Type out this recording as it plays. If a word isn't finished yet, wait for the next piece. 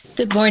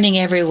Good morning,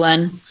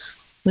 everyone.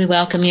 We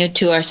welcome you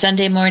to our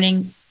Sunday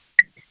morning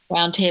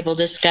roundtable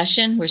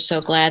discussion. We're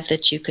so glad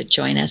that you could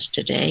join us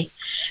today.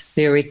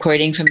 We are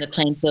recording from the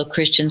Plainfield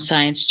Christian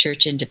Science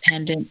Church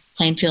Independent,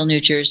 Plainfield,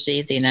 New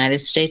Jersey, the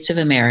United States of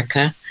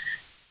America.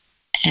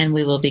 And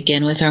we will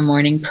begin with our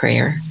morning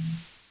prayer.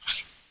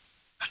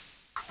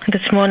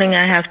 This morning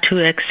I have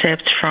two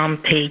excerpts from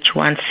page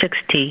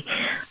 160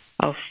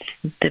 of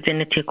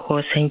Divinity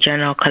Course in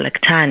General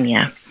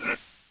Collectania.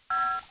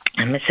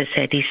 And Mrs.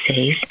 Eddy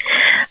says,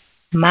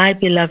 "My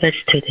beloved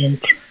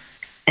student,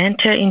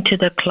 enter into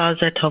the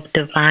closet of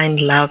divine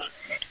love,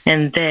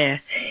 and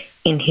there,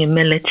 in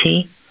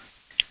humility,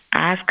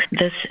 ask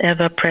this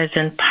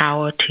ever-present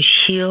power to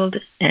shield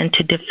and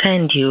to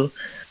defend you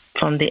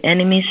from the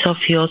enemies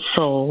of your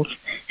souls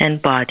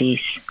and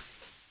bodies,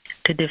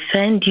 to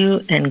defend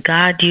you and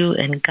guard you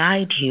and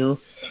guide you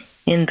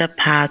in the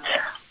paths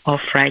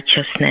of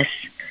righteousness,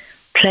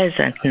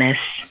 pleasantness,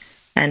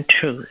 and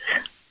truth.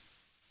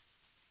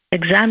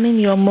 Examine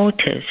your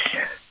motives.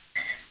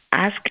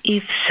 Ask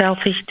if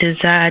selfish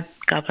desire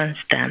governs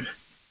them,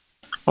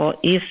 or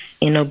if,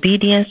 in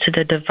obedience to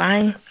the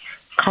divine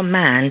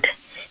command,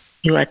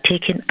 you are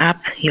taking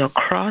up your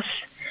cross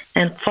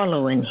and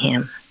following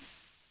Him.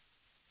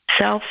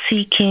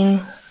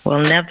 Self-seeking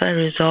will never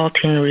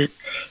result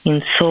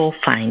in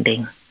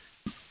soul-finding,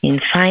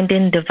 in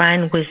finding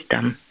divine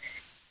wisdom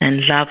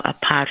and love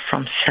apart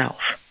from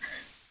self,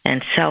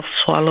 and self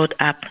swallowed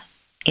up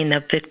in a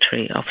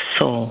victory of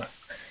soul.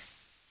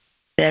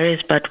 There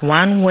is but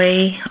one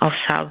way of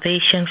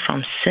salvation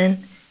from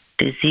sin,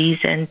 disease,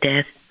 and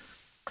death,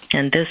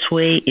 and this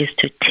way is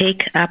to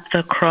take up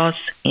the cross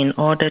in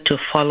order to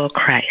follow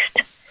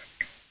Christ.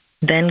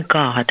 Then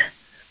God,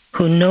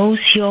 who knows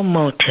your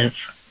motive,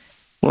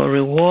 will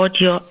reward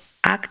your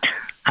act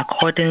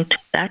according to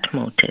that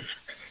motive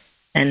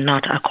and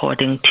not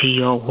according to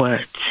your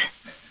words."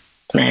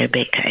 Mary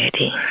Baker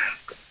Eddy.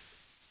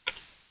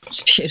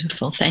 It's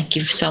beautiful. Thank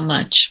you so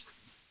much.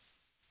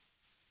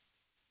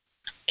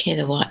 Okay,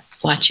 the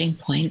watching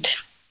point.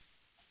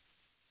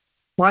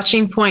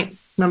 Watching point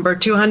number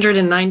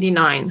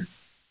 299.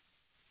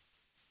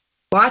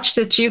 Watch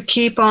that you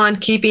keep on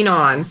keeping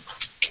on,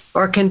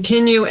 or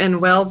continue in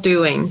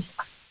well-doing.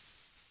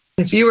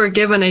 If you were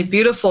given a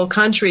beautiful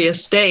country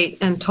estate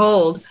and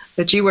told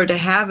that you were to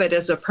have it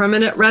as a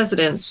permanent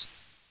residence,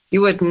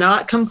 you would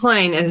not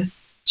complain if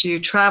you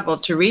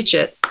traveled to reach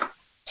it,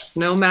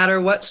 no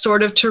matter what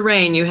sort of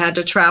terrain you had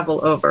to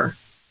travel over.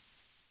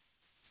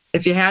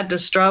 If you had to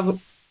struggle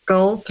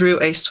through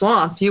a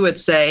swamp, you would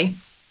say,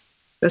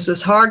 "This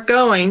is hard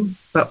going,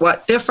 but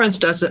what difference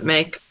does it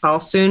make? I'll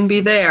soon be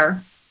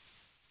there."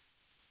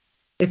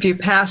 If you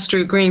passed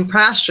through green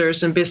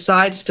pastures and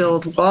beside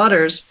still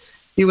waters,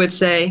 you would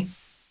say,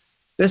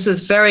 "This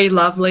is very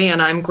lovely,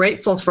 and I'm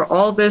grateful for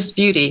all this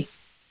beauty,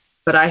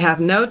 but I have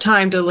no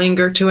time to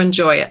linger to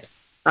enjoy it.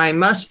 I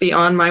must be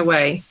on my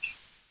way."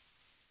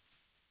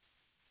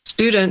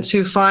 Students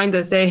who find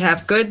that they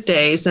have good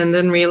days and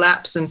then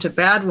relapse into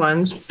bad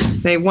ones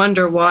may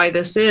wonder why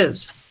this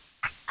is.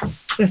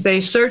 If they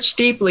search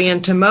deeply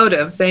into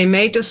motive, they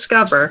may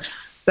discover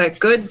that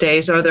good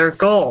days are their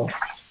goal,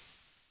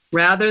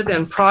 rather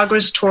than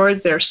progress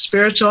toward their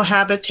spiritual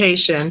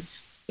habitation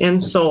in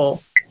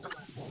soul.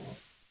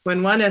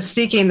 When one is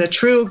seeking the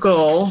true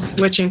goal,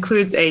 which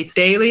includes a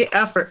daily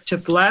effort to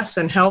bless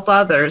and help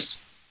others,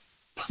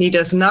 he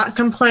does not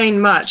complain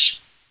much,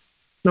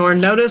 nor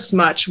notice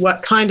much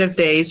what kind of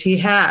days he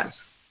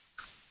has.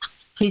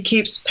 He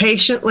keeps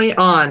patiently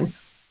on,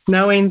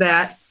 knowing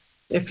that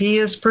if he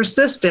is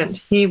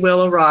persistent, he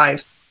will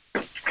arrive.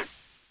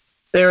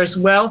 There is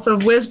wealth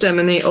of wisdom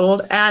in the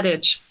old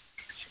adage,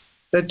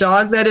 "The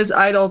dog that is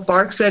idle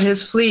barks at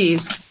his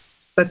fleas,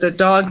 but the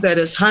dog that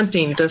is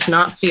hunting does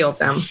not feel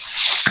them."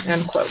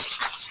 End quote.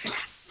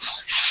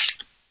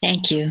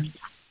 Thank you.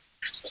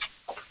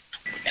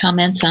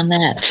 Comments on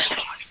that?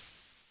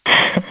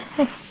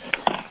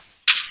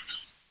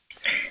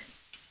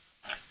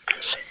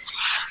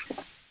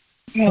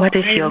 What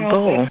is your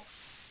goal?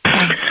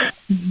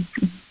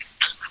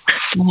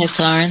 Go ahead,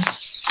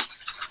 Florence.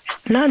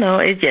 No,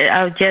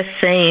 I was just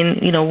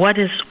saying,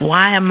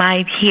 why am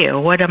I here?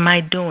 What am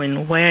I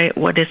doing?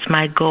 What is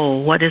my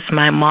goal? What is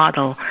my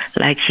model,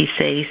 like she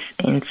says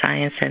in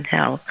Science and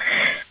Health?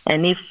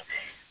 And if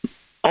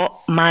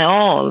my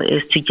all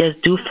is to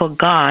just do for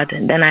God,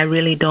 then I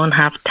really don't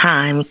have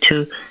time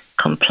to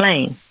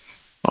complain,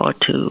 or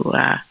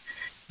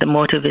the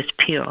motive is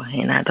pure,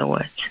 in other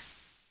words.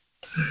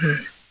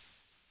 Mm-hmm.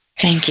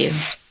 Thank you.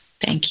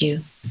 Thank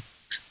you.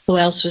 Who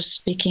else was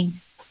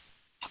speaking?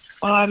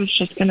 Well, I was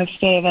just going to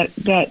say that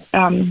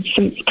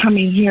since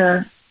coming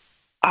here,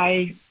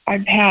 I've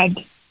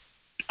had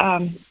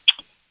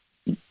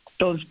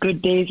those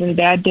good days and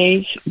bad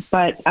days,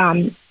 but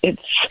through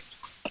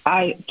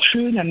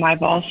them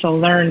I've also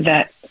learned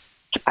that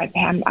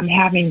I'm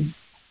having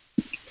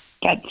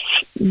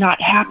that's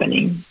not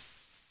happening,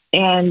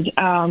 and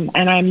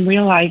I'm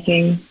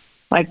realizing,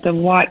 like the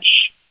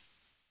watch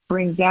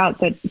brings out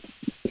that,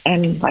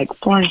 and like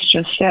Florence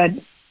just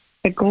said,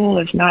 the goal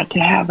is not to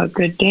have a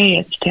good day.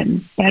 It's to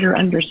better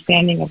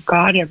understanding of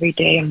God every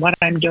day and what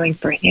I'm doing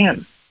for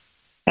Him.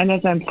 And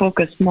as I'm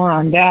focused more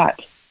on that,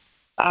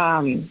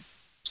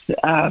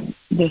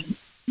 this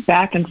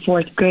back and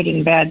forth good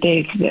and bad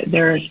days,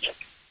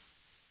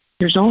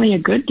 there's only a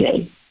good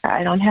day.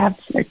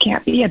 There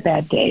can't be a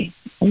bad day.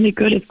 Only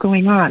good is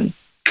going on.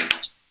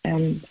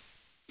 And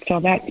so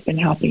that's been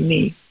helping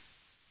me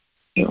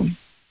too.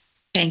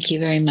 Thank you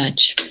very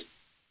much.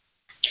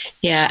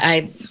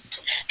 Yeah,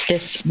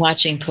 this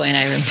watching point,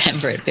 I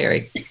remember it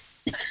very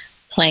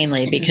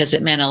plainly because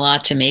it meant a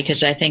lot to me,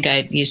 because I think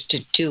I used to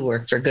do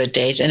work for good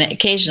days, and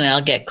occasionally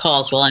I'll get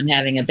calls while I'm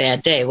having a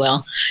bad day.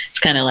 Well, it's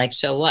kind of like,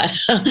 so what?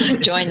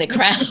 Join the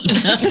crowd.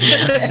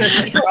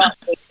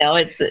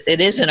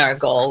 It isn't our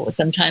goal.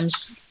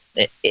 Sometimes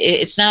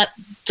it's not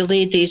to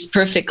lead these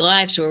perfect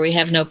lives where we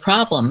have no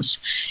problems.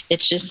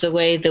 It's just the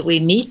way that we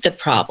meet the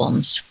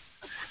problems.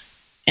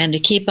 And to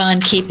keep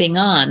on keeping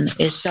on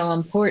is so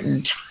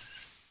important.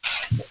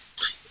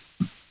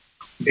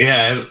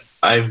 Yeah,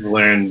 I've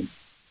learned,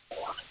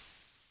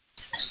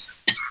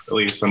 at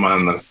least I'm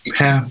on the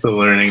path to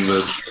learning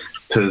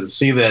to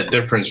see that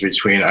difference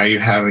between, are you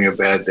having a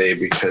bad day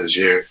because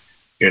you're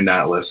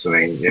not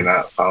listening, you're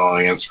not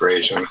following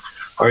inspiration,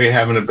 or are you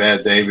having a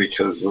bad day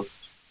because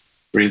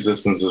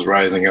resistance is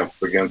rising up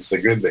against the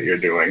good that you're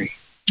doing?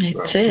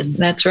 That's it.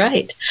 That's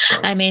right.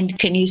 I mean,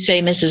 can you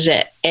say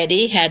Mrs.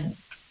 Eddy had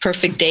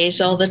perfect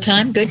days all the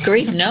time? Good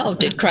grief, no.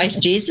 Did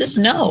Christ Jesus?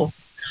 No.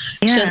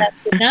 Yeah. So that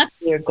would not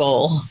be your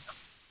goal.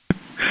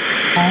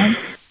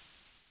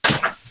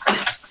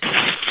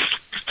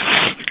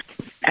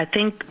 I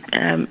think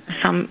in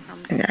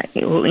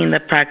the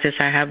practice,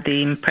 I have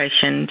the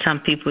impression some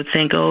people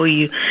think, oh,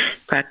 you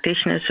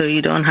practitioners, so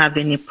you don't have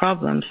any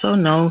problems. So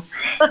no,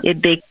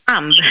 they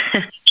come.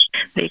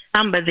 They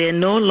come, but they're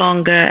no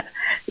longer,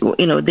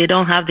 they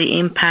don't have the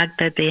impact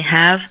that they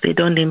have. They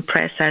don't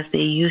impress as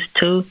they used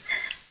to.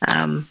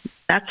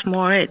 That's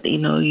more it.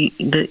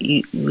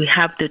 We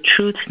have the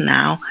truth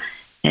now,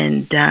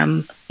 and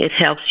it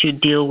helps you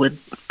deal with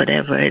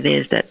whatever it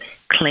is that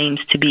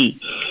claims to be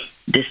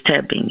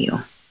disturbing you.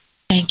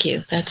 Thank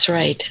you. That's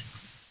right.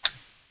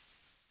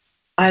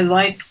 I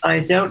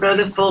don't know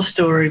the full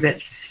story, but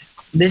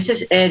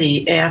Mrs.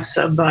 Eddy asked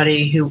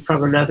somebody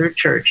from another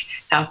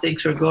church how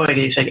things were going, and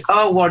he said,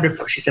 "Oh,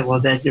 wonderful." She said, "Well,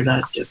 then you're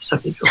not doing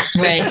something wrong."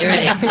 Right.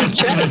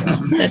 That's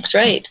right. That's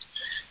right.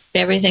 If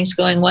everything's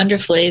going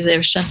wonderfully,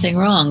 there's something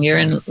wrong.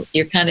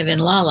 You're kind of in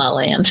la la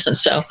land.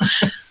 So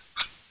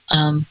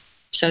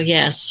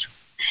yes.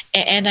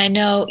 And I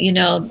know,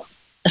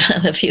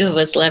 the few of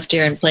us left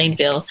here in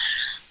Plainville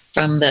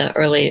from the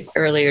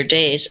earlier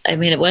days. I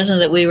mean, it wasn't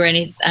that we were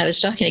I was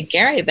talking to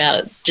Gary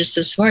about it just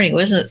this morning. It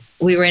wasn't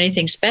we were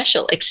anything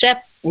special,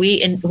 except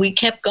we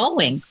kept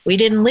going. We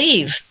didn't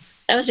leave.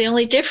 That was the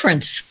only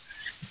difference.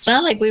 It's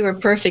not like we were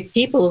perfect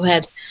people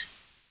who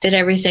did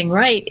everything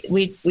right.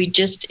 We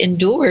just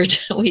endured.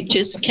 We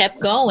just kept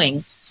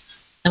going,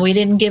 and we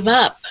didn't give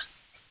up.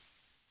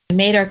 We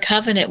made our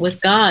covenant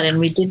with God, and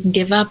we didn't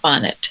give up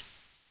on it.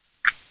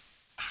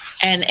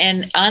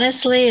 And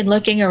honestly, in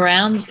looking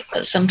around,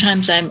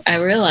 sometimes I'm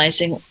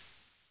realizing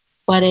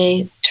what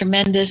a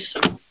tremendous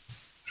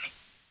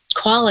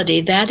quality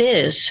that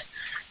is,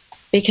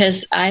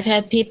 because I've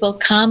had people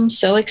come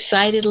so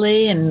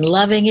excitedly and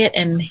loving it,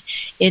 and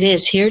it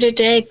is here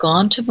today,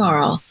 gone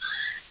tomorrow,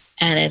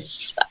 and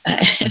it's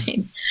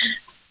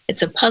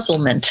a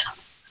puzzlement.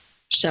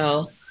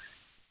 So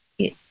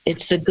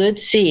it's the good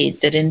seed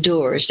that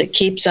endures, that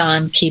keeps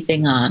on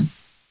keeping on.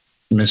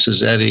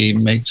 Mrs.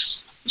 Eddy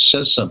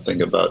says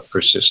something about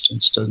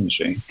persistence, doesn't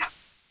she?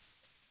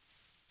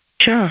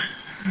 Sure.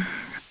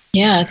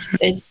 Yeah,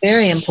 it's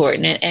very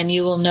important, and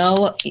you will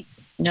know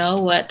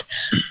what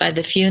by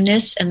the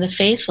fewness and the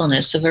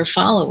faithfulness of her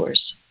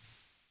followers.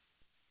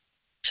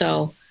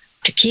 So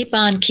to keep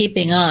on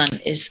keeping on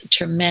is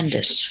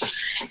tremendous,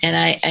 and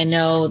I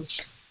know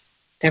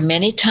there are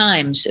many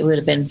times it would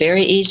have been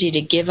very easy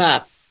to give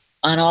up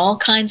on all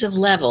kinds of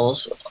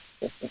levels,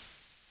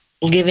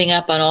 giving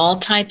up on all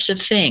types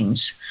of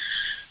things.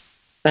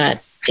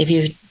 But if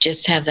you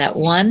just have that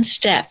one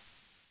step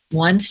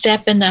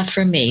enough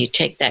for me, you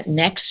take that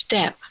next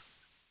step,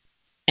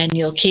 and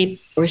you'll keep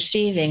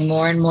receiving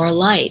more and more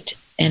light.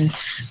 And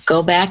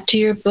go back to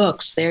your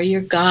books. They're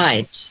your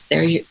guides.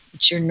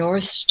 It's your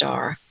North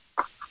Star.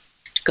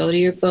 Go to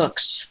your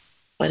books.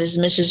 What does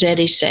Mrs.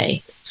 Eddy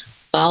say?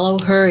 Follow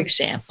her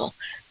example.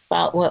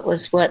 About what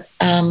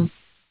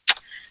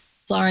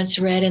Florence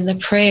read in the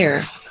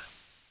prayer.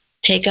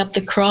 Take up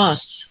the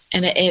cross.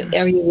 And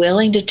are you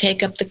willing to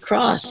take up the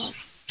cross?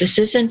 This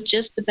isn't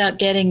just about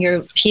getting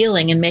your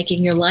healing and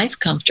making your life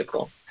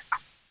comfortable.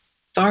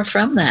 Far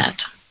from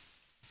that.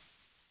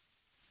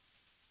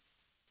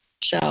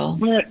 So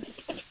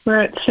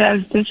where it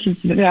says, this is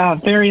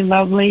very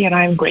lovely, and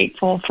I'm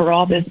grateful for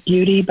all this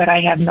beauty, but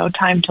I have no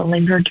time to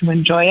linger to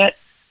enjoy it.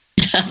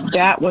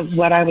 That was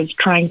what I was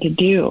trying to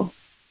do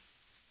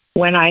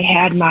when I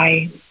had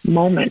my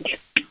moment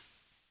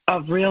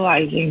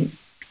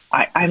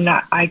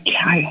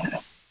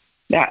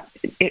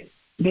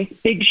this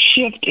big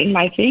shift in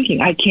my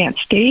thinking. I can't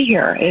stay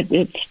here.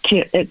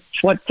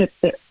 It's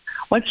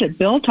what's it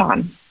built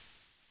on?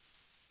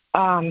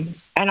 And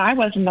I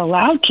wasn't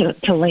allowed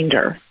to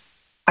linger.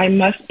 I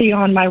must be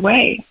on my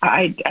way.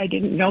 I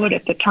didn't know it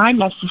at the time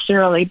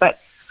necessarily, but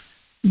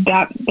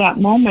that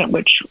moment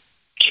which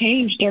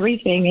changed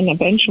everything and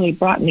eventually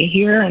brought me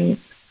here, and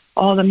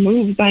all the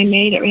moves I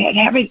made,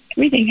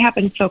 everything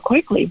happened so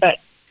quickly, but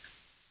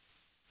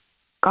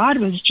God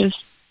was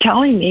just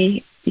telling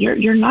me,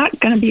 you're not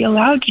going to be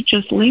allowed to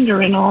just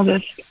linger in all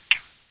this.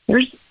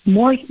 There's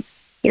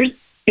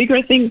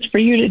bigger things for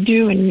you to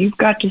do, and you've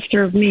got to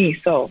serve me,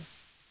 so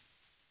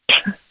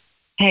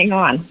hang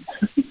on.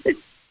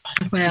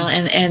 Well,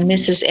 and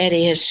Mrs.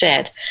 Eddy has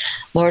said,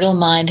 mortal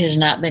mind has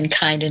not been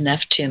kind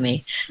enough to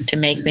me to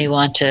make me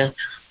want to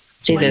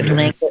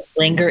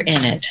linger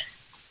in it.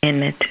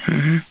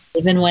 Mm-hmm.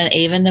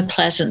 Even the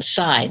pleasant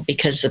side,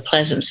 because the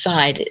pleasant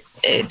side,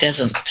 it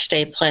doesn't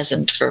stay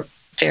pleasant for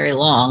very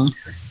long.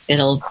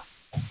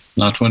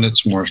 Not when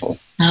it's mortal.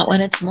 Not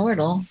when it's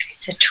mortal.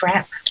 It's a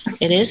trap.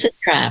 It is a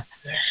trap.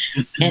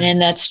 And in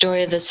that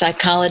story of the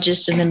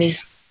psychologist and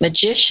the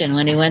magician,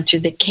 when he went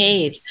through the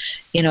cave,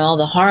 all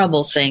the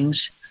horrible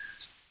things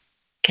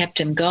kept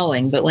him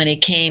going. But when he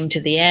came to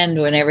the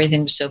end, when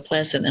everything was so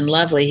pleasant and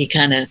lovely, he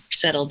kind of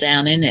settled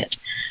down in it.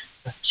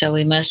 So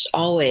we must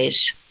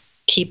always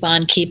keep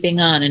on keeping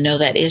on and know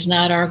that is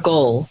not our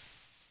goal.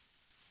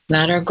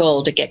 Not our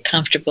goal to get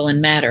comfortable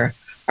in matter.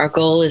 Our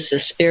goal is the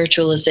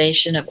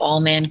spiritualization of all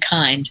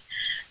mankind,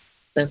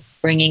 the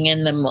bringing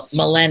in the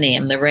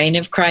millennium, the reign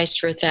of Christ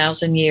for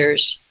 1,000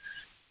 years.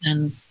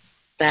 And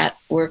that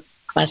work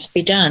must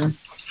be done.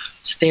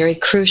 It's very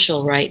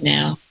crucial right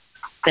now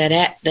that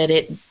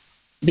it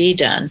be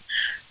done,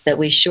 that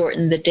we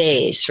shorten the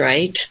days,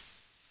 right?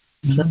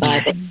 The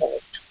Bible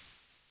says.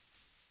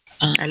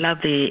 I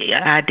love the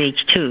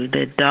adage too,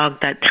 the dog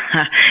that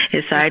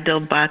is idle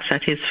barks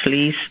at his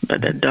fleece,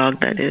 but the dog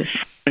that is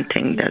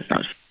hunting does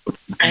not.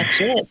 That's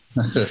it.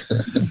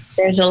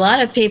 There's a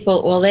lot of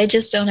people, they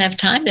just don't have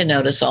time to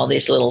notice all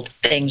these little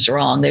things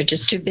wrong. They're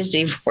just too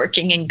busy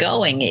working and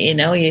going.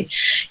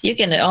 You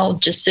can all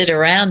just sit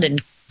around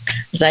and,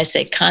 as I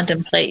say,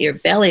 contemplate your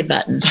belly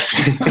button.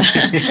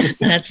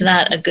 That's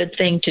not a good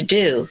thing to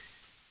do,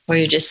 where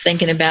you're just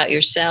thinking about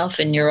yourself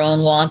and your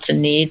own wants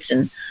and needs.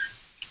 And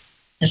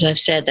as I've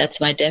said,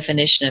 that's my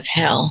definition of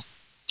hell.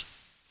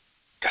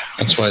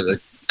 That's why the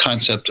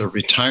concept of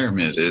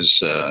retirement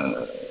is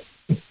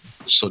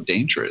so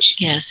dangerous.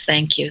 Yes,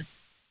 thank you.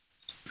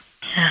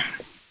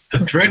 The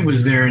thread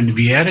was there in the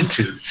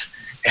Beatitudes,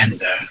 and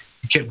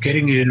we kept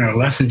getting it in our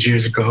lessons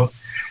years ago.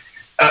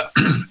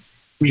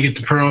 You get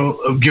the pearl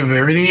of, give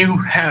everything you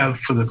have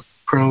for the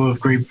pearl of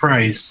great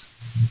price.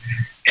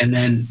 And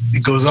then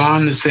it goes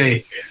on to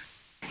say,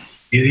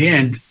 in the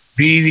end,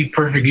 be thee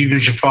perfect even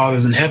as your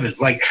Father's in heaven.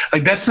 Like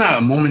that's not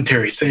a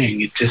momentary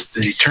thing. It's just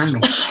an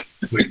eternal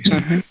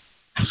thing.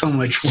 So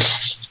much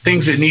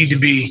things that need to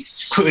be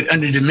put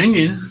under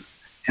dominion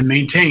and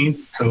maintained.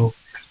 So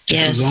it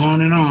goes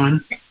on and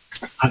on.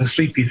 It's not a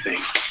sleepy thing.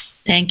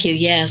 Thank you.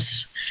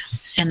 Yes.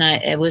 And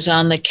it was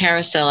on the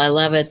carousel. I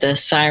love it. The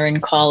Siren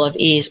Call of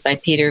Ease by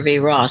Peter V.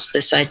 Ross.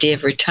 This idea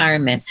of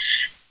retirement.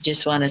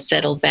 Just want to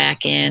settle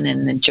back in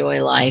and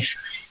enjoy life.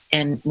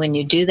 And when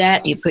you do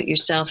that, you put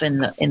yourself in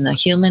the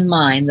human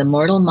mind, the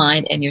mortal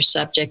mind, and you're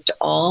subject to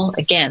all,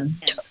 again,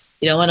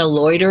 you don't want to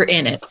loiter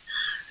in it.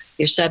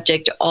 You're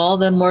subject to all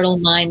the mortal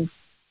mind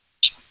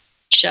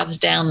shoves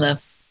down the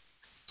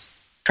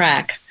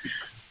track.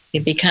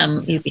 You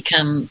become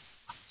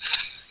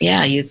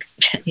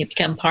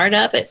part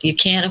of it. You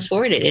can't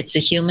afford it. It's a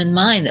human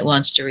mind that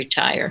wants to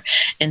retire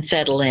and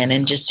settle in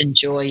and just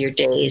enjoy your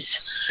days.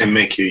 And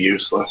make you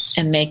useless.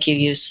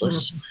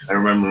 I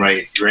remember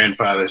my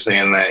grandfather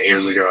saying that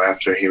years ago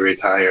after he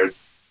retired.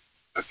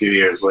 A few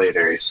years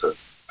later, he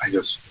says, I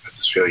just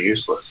feel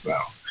useless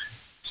now.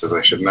 He says,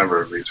 I should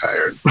never have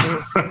retired.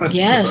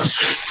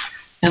 Yes.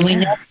 And we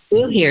never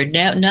do here.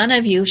 None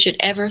of you should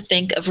ever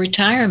think of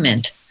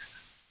retirement.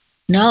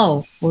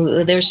 No,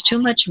 there's too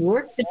much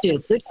work to do.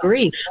 Good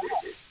grief.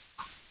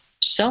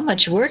 So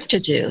much work to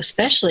do,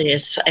 especially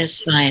as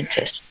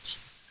scientists.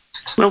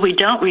 Well, we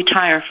don't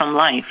retire from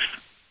life.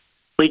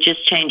 We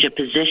just change a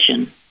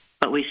position,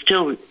 but we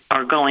still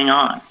are going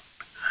on.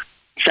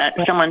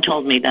 Someone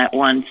told me that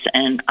once,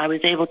 and I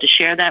was able to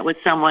share that with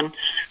someone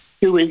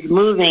who was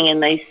moving,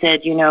 and they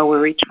said,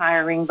 we're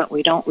retiring, but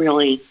we don't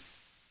really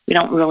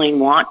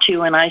want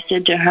to. And I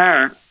said to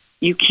her,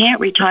 you can't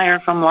retire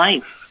from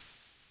life.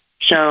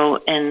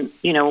 So, and,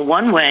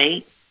 one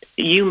way,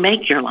 you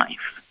make your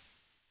life.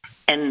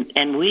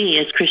 And we,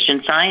 as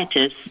Christian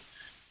scientists,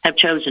 have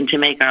chosen to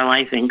make our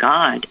life in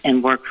God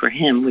and work for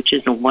Him, which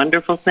is a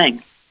wonderful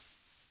thing.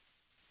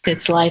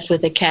 It's life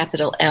with a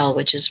capital L,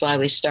 which is why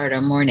we start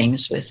our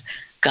mornings with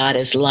God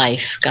is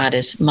life. God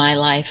is my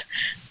life.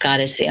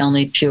 God is the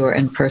only pure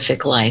and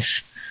perfect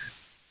life.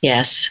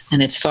 Yes,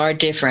 and it's far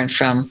different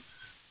from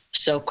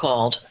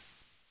so-called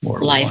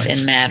life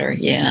and matter,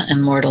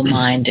 and mortal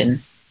mind and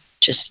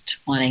just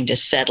wanting to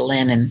settle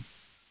in and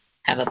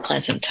have a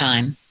pleasant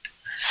time.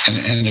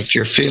 And if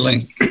you're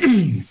feeling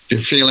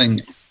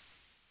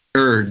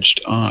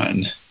urged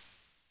on,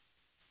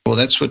 well,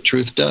 that's what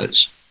truth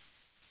does.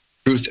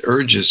 Truth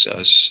urges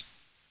us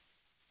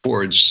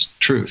towards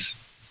truth.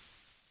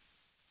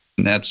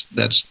 And that's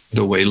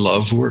the way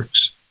love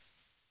works.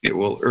 It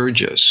will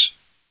urge us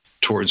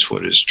towards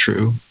what is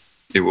true.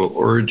 It will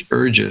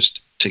urge us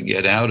to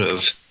get out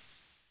of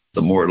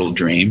the mortal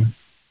dream.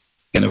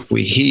 And if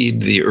we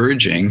heed the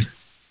urging,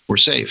 we're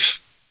safe.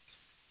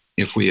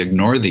 If we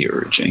ignore the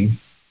urging,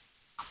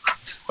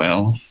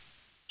 well,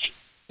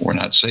 we're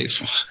not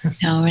safe.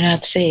 No, we're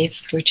not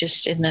safe. We're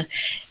just in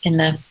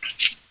the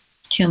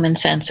human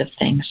sense of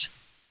things.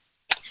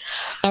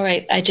 All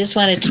right, I just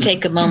wanted to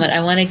take a moment.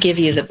 I want to give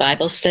you the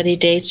Bible study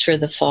dates for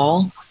the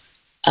fall.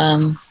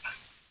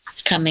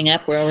 It's coming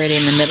up. We're already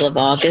in the middle of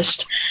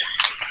August.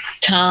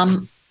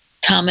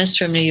 Thomas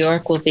from New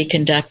York will be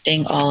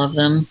conducting all of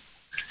them.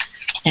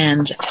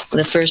 And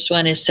the first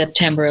one is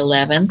September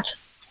 11th.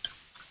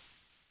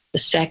 The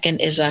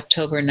second is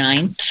October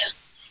 9th.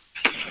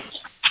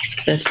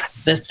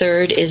 The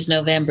third is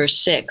November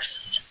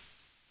 6th.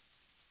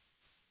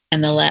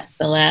 And the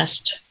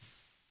last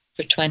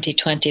for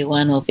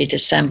 2021 will be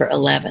December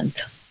 11th.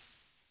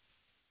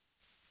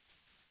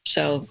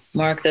 So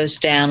mark those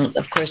down.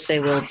 Of course, they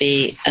will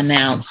be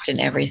announced and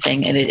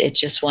everything. And it's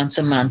just once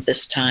a month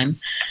this time.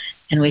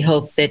 And we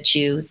hope that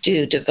you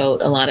do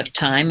devote a lot of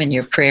time in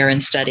your prayer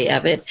and study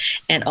of it.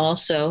 And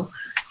also,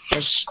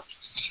 as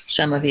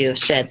some of you have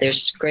said,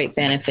 there's great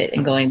benefit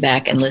in going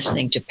back and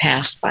listening to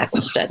past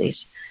Bible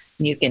studies.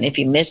 You can, if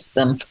you missed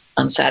them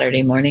on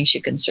Saturday mornings,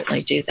 you can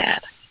certainly do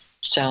that.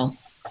 So,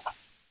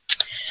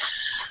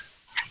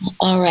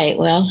 all right.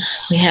 Well,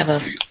 we have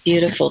a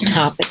beautiful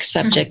topic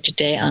subject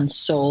today on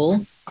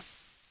soul.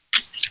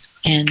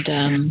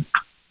 And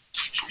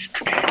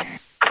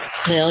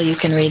Lil, you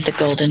can read the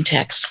golden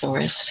text for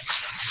us.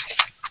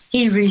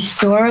 He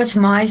restoreth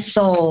my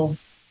soul.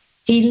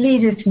 He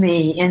leadeth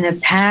me in the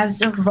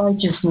paths of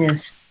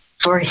righteousness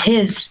for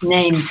his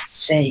name's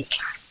sake.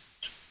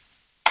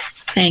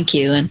 Thank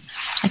you. And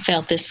I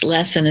felt this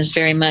lesson is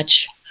very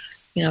much,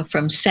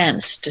 from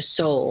sense to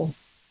soul.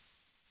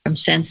 From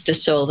sense to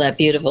soul, that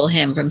beautiful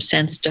hymn, from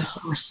sense to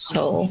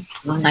soul,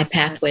 my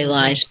pathway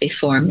lies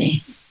before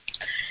me.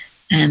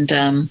 And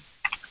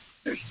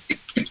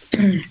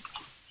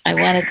I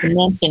wanted to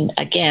mention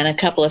again a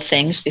couple of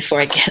things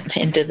before I get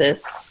into the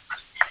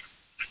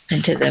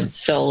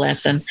soul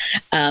lesson.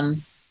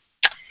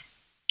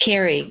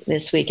 Carrie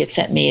this week had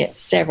sent me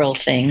several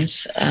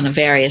things on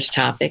various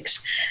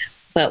topics,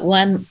 but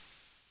one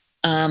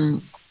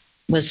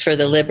was for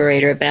the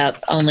Liberator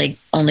about only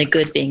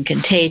good being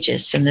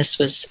contagious, and this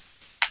was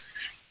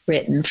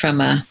written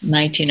from a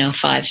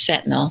 1905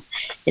 Sentinel.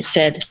 It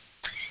said,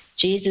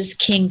 Jesus'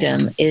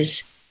 kingdom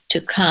is to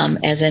come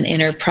as an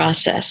inner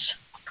process.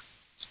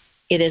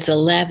 It is a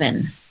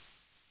leaven,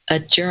 a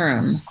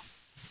germ,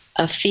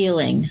 a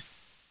feeling,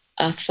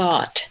 a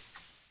thought,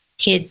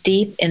 hid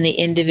deep in the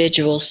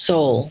individual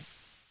soul.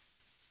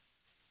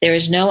 There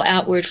is no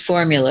outward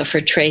formula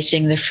for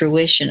tracing the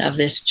fruition of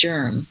this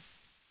germ.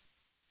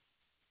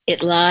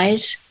 It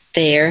lies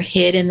there,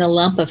 hid in the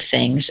lump of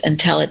things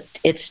until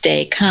its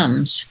day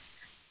comes.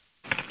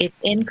 Its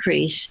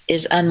increase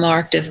is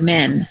unmarked of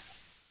men.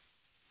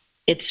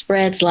 It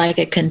spreads like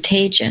a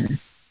contagion.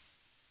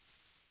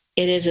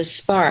 It is a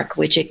spark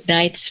which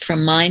ignites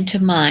from mind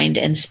to mind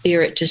and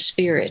spirit to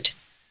spirit.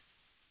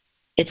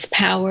 Its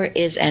power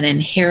is an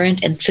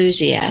inherent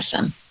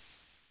enthusiasm.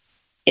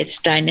 Its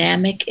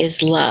dynamic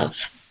is love.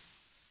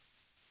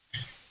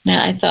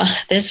 Now, I thought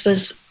this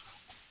was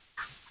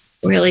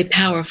really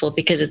powerful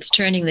because it's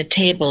turning the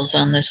tables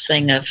on this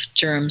thing of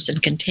germs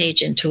and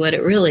contagion to what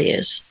it really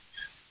is.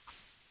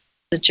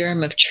 The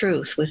germ of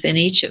truth within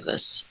each of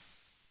us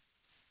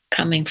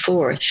coming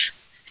forth.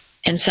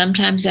 And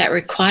sometimes that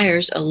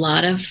requires a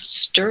lot of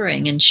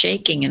stirring and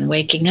shaking and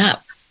waking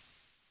up.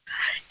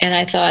 And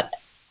I thought,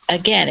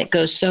 again, it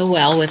goes so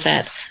well with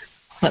that,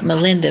 what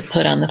Melinda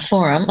put on the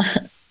forum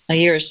a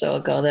year or so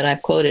ago that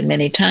I've quoted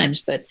many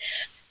times, but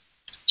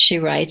she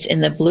writes,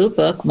 in the Blue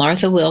Book,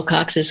 Martha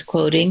Wilcox is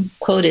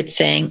quoted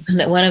saying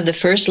that one of the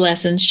first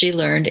lessons she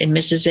learned in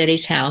Mrs.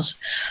 Eddy's house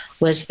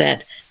was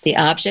that the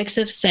objects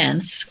of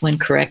sense, when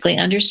correctly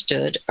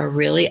understood, are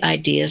really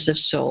ideas of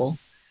soul.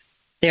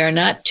 There are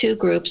not two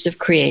groups of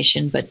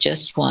creation, but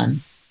just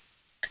one.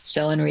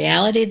 So in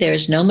reality, there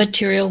is no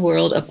material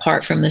world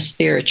apart from the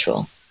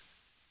spiritual.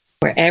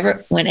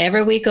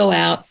 Whenever we go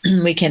out,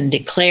 we can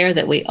declare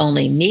that we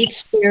only need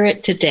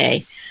spirit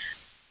today.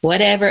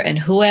 Whatever and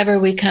whoever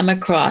we come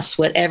across,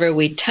 whatever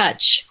we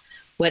touch,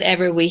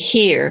 whatever we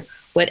hear,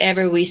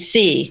 whatever we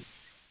see,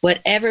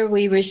 whatever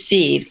we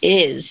receive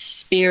is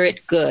spirit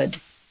good,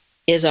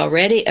 is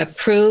already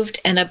approved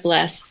and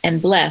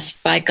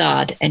blessed by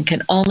God and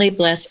can only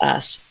bless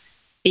us.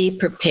 Be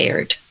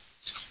prepared.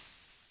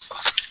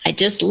 I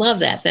just love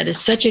that. That is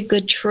such a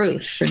good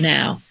truth for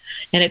now.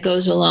 And it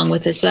goes along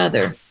with this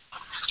other.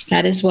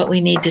 That is what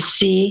we need to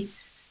see,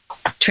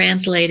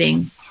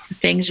 translating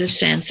things of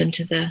sense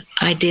into the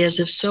ideas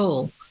of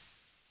soul.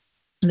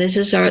 This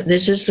is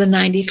the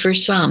 91st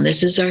Psalm.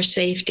 This is our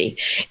safety.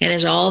 And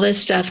as all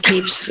this stuff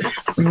keeps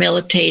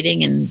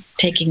militating and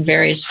taking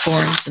various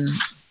forms, and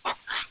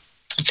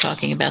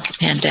talking about the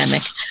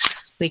pandemic,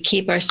 we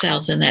keep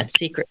ourselves in that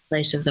secret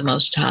place of the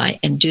Most High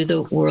and do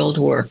the world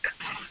work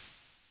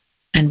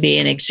and be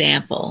an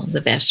example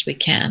the best we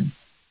can.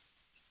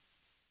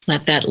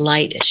 Let that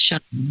light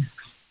shine.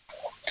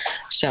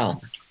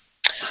 So,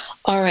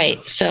 all right.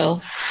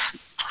 So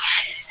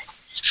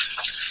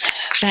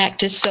back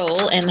to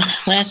soul. And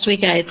last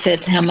week I had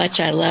said how much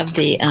I love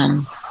the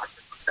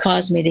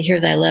cause me to hear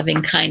thy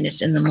loving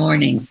kindness in the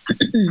morning.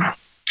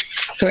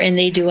 For in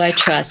thee do I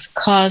trust.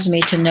 Cause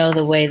me to know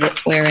the way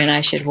that wherein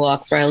I should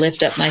walk, for I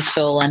lift up my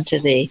soul unto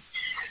thee.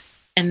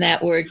 And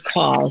that word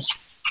cause,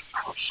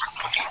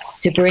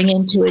 to bring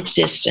into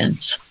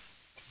existence.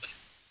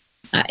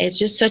 It's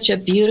just such a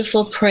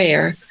beautiful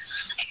prayer,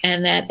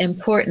 and that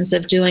importance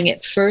of doing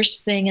it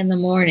first thing in the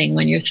morning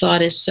when your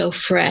thought is so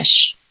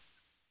fresh.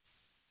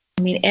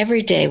 I mean,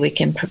 every day we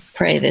can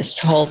pray this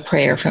whole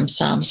prayer from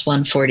Psalms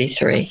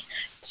 143.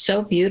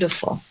 So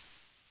beautiful.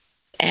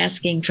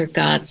 Asking for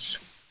God's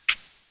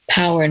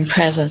power and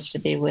presence to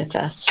be with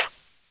us.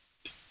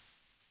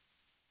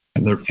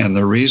 And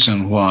the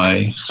reason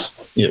why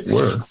it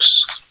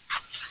works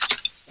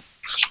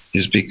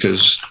is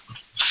because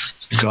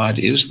God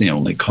is the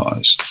only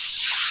cause.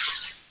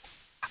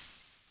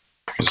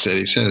 As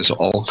he says,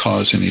 all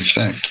cause and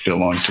effect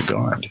belong to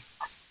God.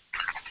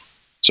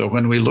 So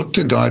when we look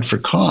to God for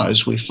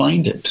cause, we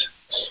find it.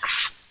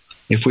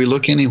 If we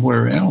look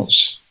anywhere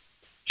else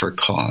for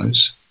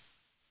cause,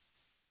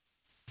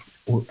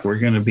 we're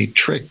going to be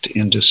tricked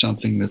into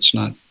something that's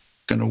not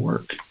going to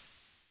work.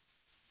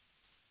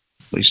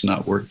 At least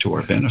not work to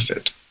our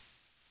benefit.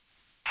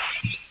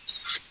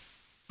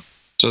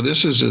 So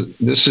there's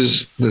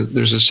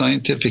a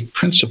scientific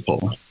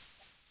principle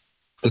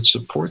that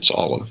supports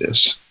all of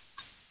this.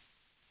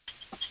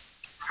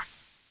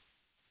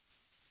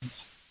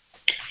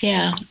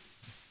 Yeah,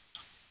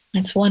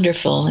 it's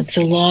wonderful. It's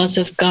the laws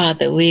of God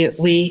that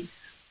we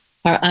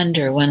are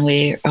under when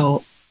we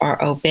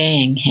are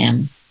obeying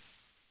Him.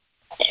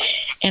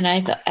 And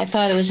I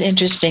thought it was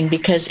interesting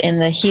because in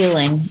the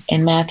healing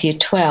in Matthew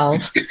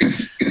 12,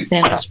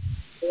 then was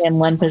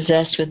one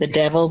possessed with the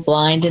devil,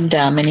 blind and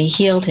dumb, and he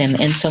healed him,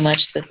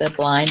 insomuch that the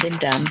blind and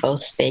dumb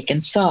both spake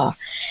and saw.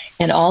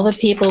 And all the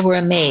people were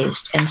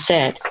amazed and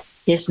said,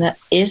 Is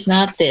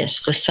not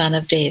this the Son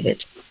of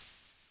David?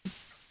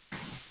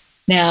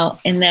 Now,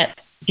 in that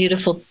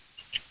beautiful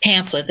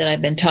pamphlet that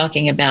I've been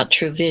talking about,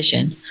 True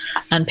Vision,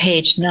 on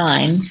page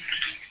 9,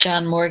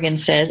 John Morgan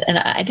says, and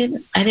I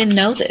didn't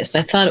know this.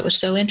 I thought it was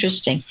so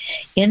interesting.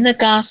 In the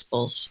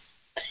Gospels,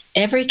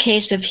 every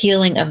case of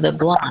healing of the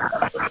blind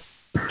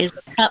is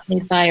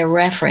accompanied by a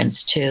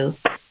reference to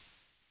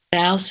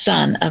 "Thou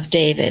Son of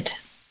David."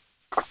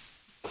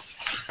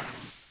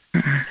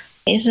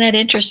 Isn't that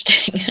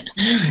interesting?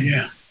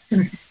 Yeah.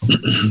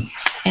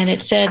 And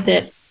it said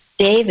that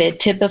David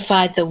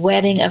typified the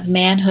wedding of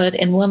manhood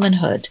and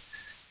womanhood,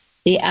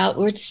 the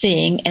outward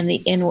seeing and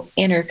the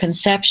inner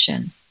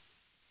conception.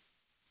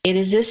 It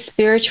is this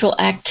spiritual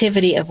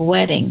activity of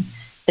wedding,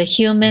 the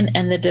human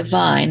and the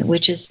divine,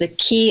 which is the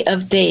key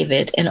of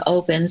David and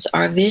opens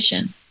our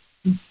vision.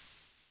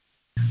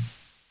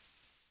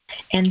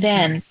 And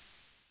then,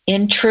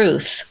 in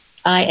truth,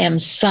 I am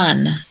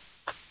son,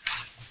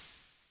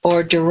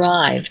 or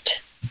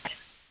derived.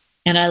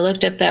 And I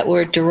looked up that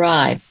word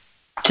derived,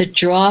 to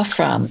draw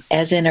from,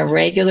 as in a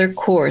regular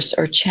course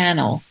or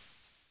channel,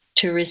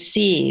 to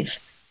receive,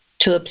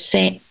 to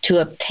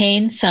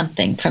obtain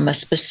something from a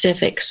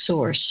specific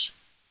source.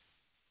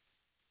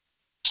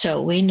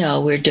 So we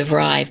know we're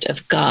derived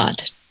of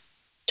God,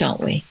 don't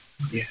we?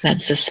 Yeah.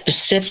 That's the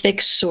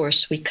specific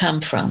source we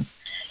come from.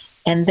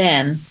 And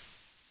then,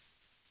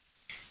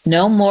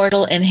 no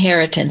mortal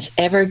inheritance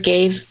ever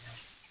gave,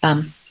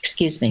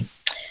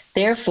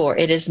 Therefore,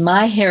 it is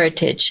my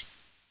heritage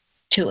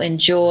to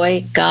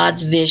enjoy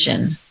God's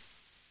vision.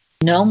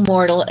 No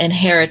mortal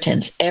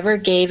inheritance ever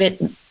gave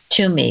it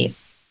to me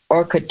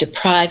or could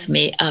deprive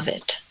me of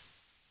it.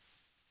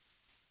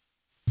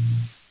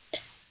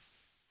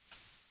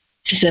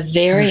 This is a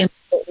very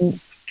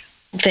important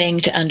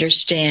thing to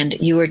understand.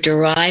 You are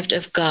derived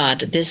of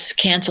God. This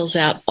cancels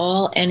out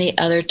any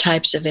other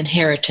types of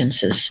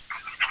inheritances.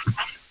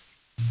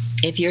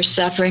 If you're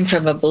suffering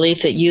from a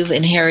belief that you've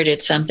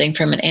inherited something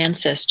from an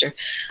ancestor,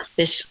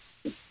 this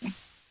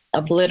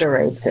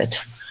obliterates it.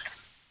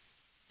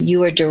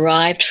 You are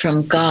derived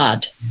from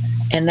God,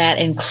 and that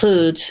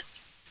includes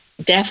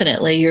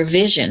definitely your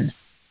vision.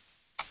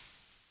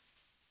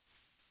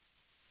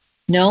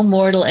 No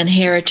mortal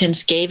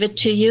inheritance gave it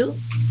to you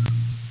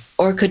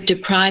or could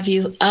deprive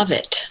you of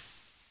it.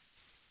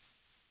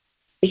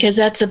 Because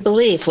that's a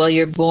belief. Well,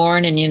 you're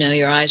born and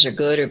your eyes are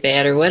good or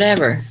bad or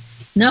whatever.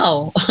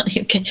 No,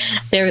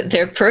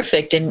 they're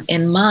perfect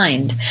in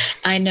mind.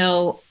 I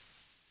know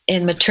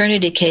in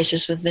maternity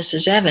cases with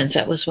Mrs. Evans,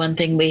 that was one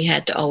thing we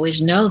had to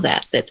always know,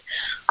 that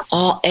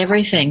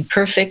everything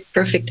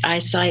perfect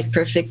eyesight,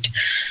 perfect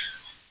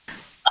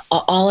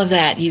all of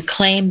that, you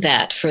claim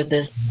that for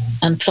the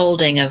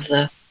unfolding of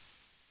the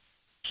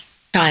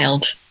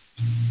child.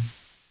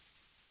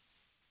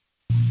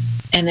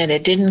 And that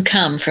it didn't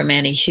come from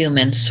any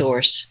human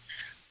source,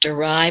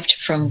 derived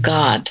from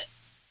God.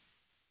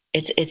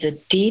 It's a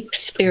deep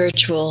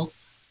spiritual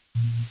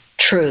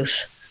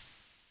truth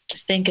to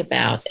think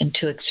about and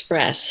to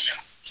express.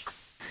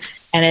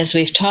 And as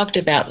we've talked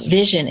about,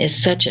 vision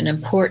is such an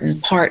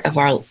important part of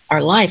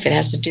our life. It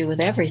has to do with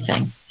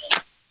everything.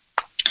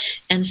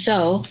 And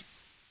so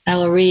I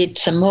will read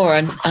some more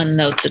on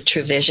Notes of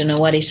True Vision and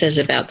what he says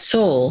about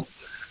soul.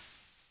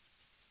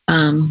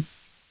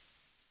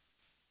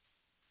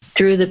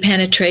 Through the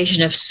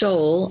penetration of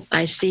soul,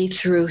 I see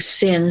through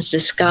sins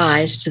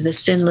disguised to the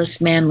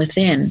sinless man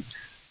within.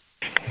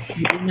 I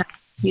do not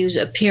use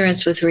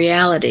appearance with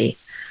reality.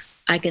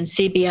 I can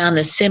see beyond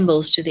the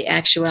symbols to the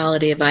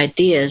actuality of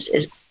ideas.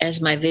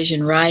 As my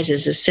vision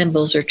rises, the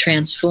symbols are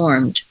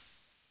transformed.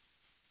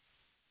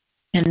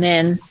 And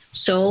then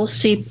soul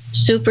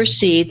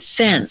supersedes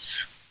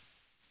sense.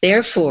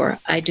 Therefore,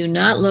 I do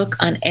not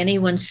look on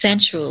anyone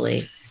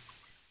sensually,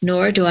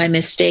 nor do I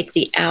mistake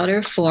the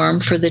outer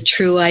form for the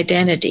true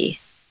identity.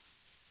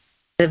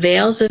 The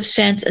veils of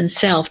sense and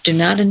self do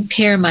not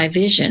impair my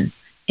vision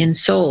in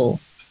soul,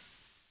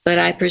 but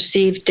I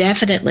perceive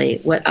definitely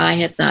what I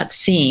had not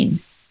seen.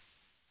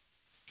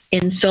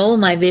 In soul,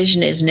 my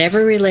vision is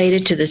never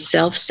related to the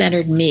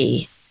self-centered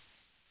me,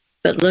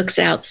 but looks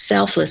out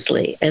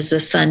selflessly as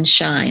the sun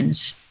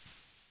shines.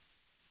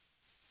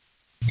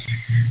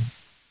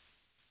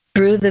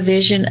 Through the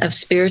vision of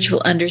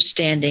spiritual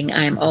understanding,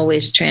 I am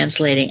always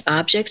translating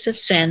objects of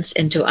sense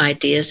into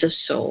ideas of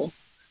soul,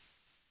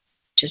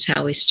 which is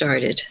how we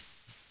started.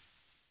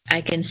 I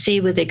can see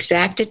with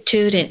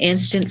exactitude and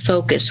instant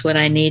focus what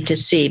I need to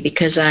see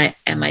because I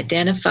am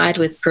identified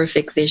with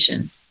perfect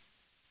vision.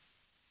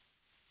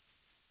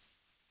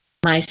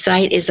 My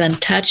sight is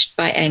untouched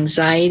by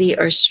anxiety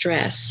or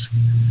stress,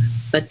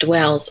 but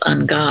dwells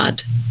on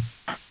God.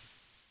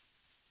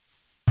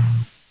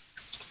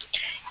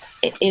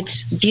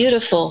 It's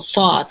beautiful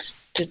thoughts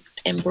to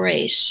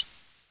embrace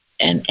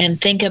and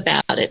think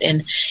about it.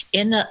 And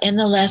in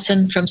the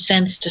lesson From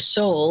Sense to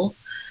Soul,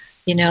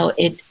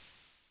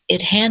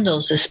 it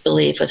handles this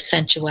belief of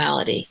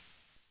sensuality,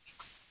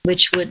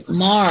 which would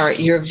mar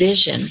your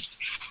vision.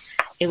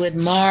 It would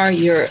mar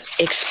your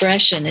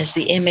expression as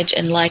the image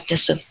and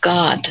likeness of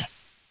God.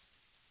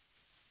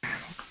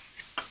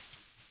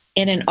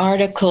 In an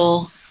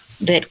article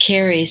that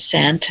Carrie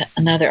sent,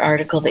 another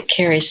article that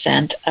Carrie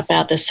sent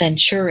about the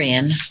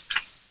centurion,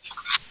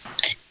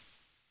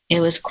 it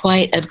was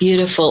quite a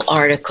beautiful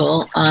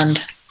article on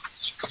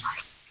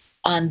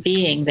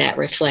being that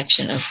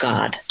reflection of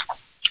God,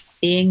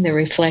 being the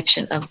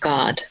reflection of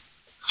God.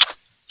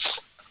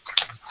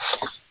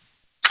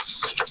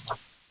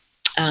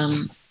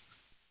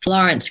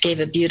 Florence gave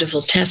a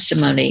beautiful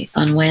testimony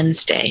on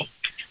Wednesday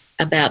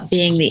about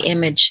being the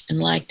image and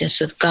likeness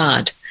of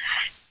God.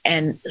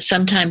 And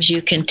sometimes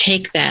you can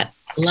take that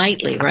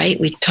lightly, right?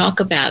 We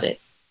talk about it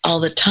all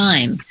the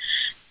time.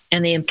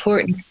 And the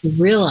importance to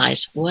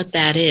realize what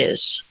that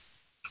is.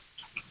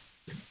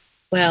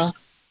 Well,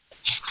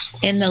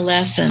 in the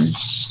lesson,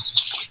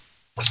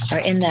 or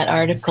in that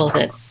article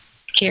that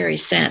Carrie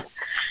sent,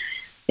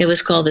 it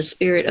was called The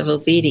Spirit of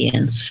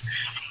Obedience.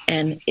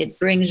 And it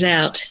brings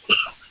out,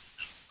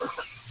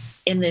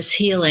 in this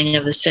healing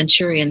of the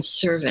centurion's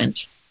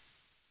servant,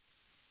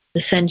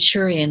 the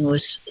centurion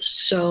was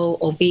so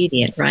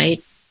obedient,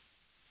 right?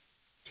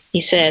 He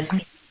said,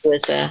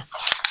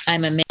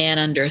 I'm a man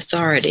under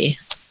authority.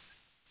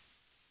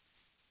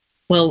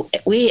 Well,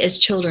 we as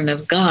children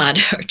of God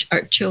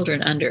are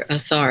children under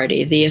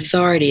authority, the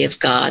authority of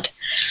God.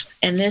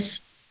 And this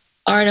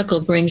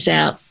article brings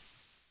out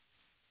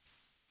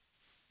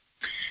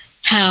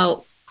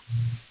how,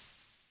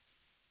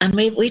 and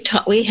we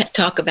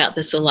talk about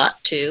this a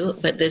lot too,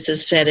 but this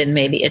is said in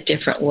maybe a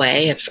different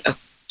way, a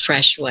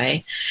fresh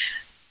way,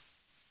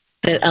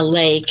 that a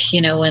lake,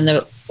 when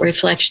the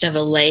reflection of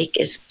a lake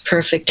is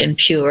perfect and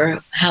pure,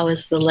 how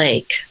is the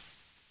lake?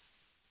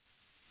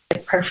 The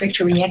perfect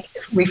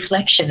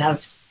reflection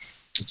of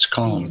it's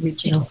calm. The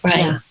original. Right.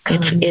 Yeah,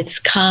 it's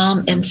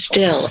calm and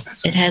still.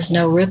 It has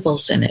no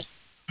ripples in it.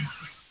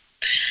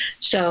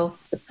 So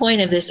the point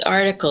of this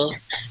article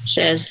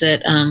says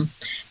that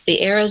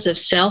the arrows of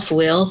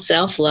self-will,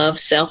 self-love,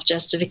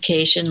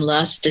 self-justification,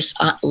 lust,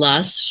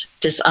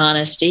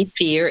 dishonesty,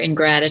 fear,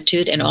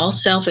 ingratitude, and all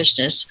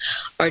selfishness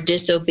are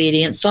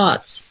disobedient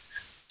thoughts,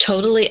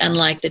 totally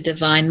unlike the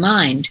divine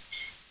mind.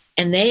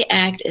 And they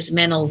act as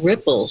mental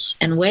ripples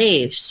and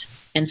waves,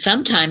 and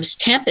sometimes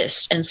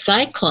tempests and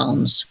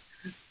cyclones,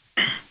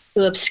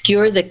 to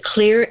obscure the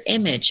clear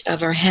image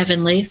of our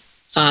Heavenly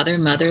Father,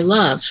 Mother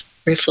love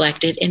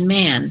reflected in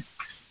man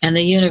and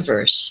the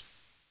universe.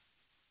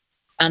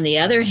 On the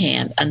other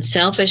hand,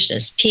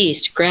 unselfishness,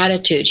 peace,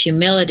 gratitude,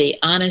 humility,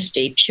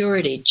 honesty,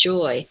 purity,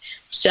 joy,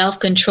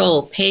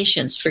 self-control,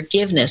 patience,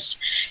 forgiveness,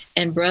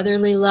 and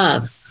brotherly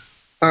love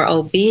are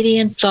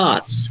obedient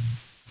thoughts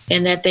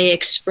in that they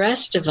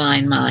express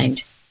divine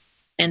mind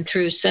and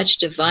through such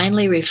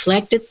divinely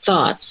reflected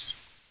thoughts,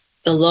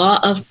 the law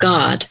of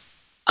God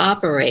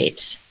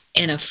operates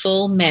in a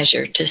full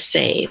measure to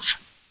save.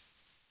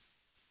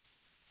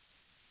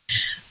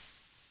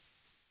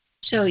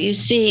 So you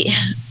see,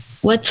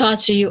 what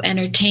thoughts are you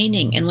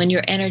entertaining? And when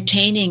you're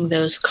entertaining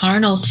those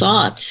carnal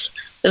thoughts,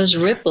 those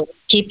ripples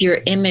keep your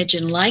image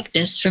and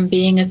likeness from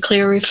being a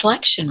clear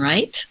reflection,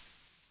 right?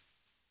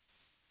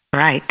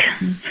 Right.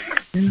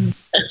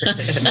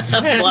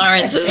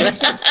 Florence is.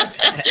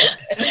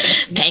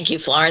 Thank you,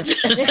 Florence.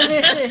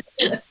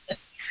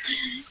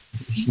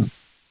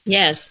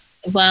 Yes.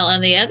 While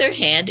on the other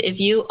hand, if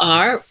you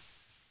are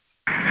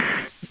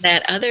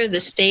the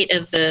state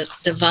of the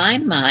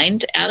divine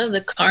mind, out of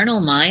the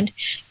carnal mind,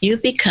 you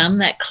become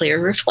that clear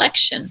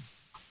reflection.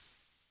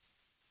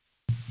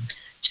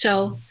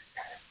 So,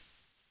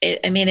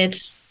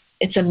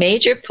 it's a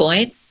major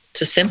point.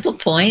 It's a simple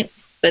point,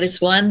 but it's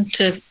one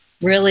to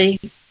really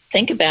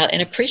think about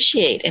and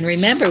appreciate. And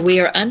remember, we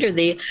are under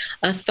the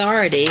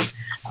authority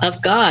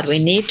of God. We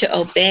need to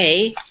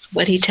obey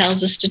what He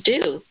tells us to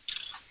do.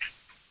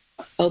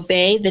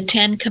 Obey the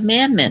 10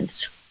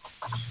 Commandments.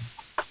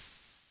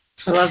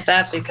 I love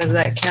that because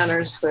that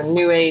counters the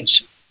New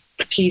Age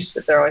peace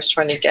that they're always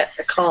trying to get,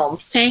 the calm.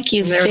 Thank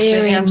you There's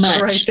very the answer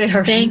much. right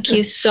there. Thank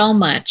you so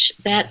much.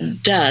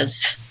 That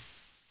does.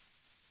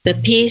 The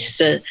peace,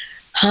 the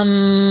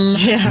hum,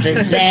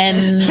 the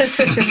zen.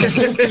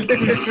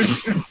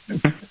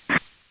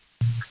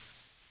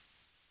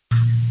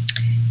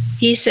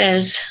 He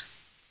says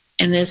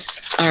in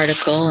this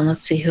article, and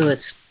let's see who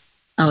it's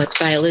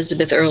by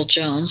Elizabeth Earl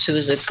Jones, who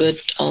is a good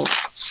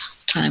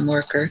old-time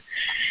worker.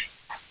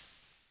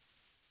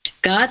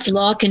 God's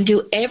law can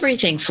do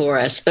everything for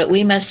us, but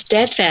we must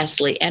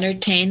steadfastly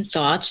entertain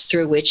thoughts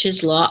through which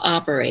His law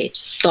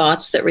operates,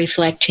 thoughts that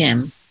reflect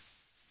Him.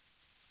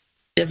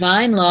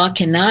 Divine law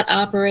cannot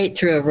operate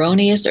through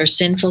erroneous or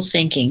sinful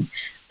thinking,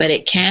 but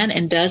it can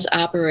and does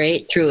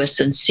operate through a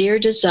sincere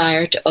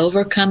desire to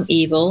overcome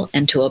evil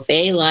and to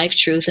obey life,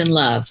 truth, and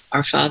love,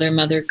 our Father,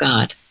 Mother,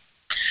 God.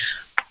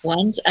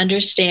 One's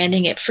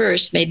understanding at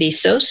first may be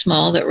so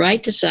small that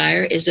right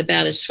desire is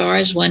about as far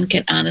as one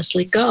can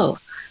honestly go.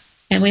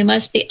 And we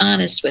must be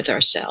honest with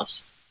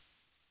ourselves.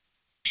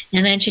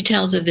 And then she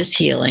tells of this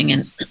healing.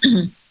 And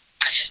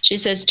she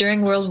says, during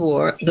the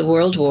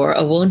World War,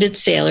 a wounded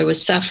sailor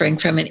was suffering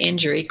from an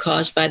injury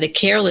caused by the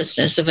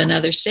carelessness of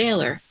another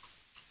sailor.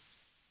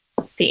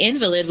 The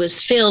invalid was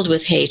filled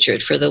with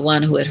hatred for the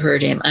one who had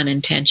hurt him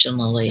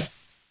unintentionally.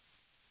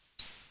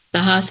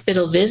 The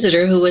hospital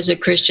visitor, who was a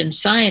Christian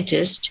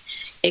Scientist,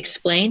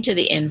 explained to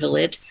the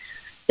invalid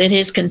that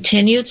his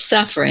continued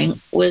suffering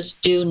was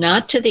due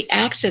not to the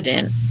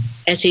accident,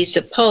 as he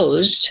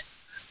supposed,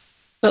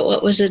 but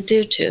what was it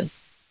due to?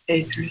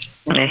 Hatred.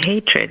 The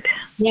hatred.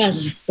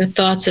 Yes, the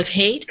thoughts of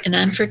hate and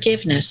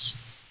unforgiveness.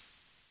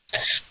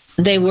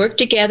 They worked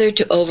together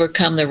to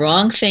overcome the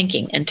wrong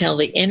thinking until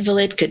the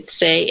invalid could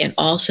say in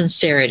all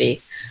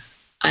sincerity,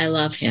 I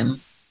love him.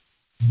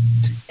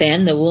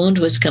 Then the wound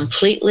was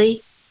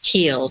completely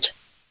healed.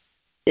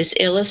 This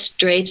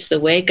illustrates the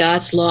way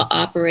God's law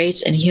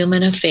operates in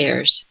human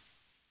affairs.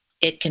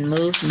 It can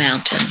move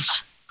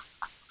mountains.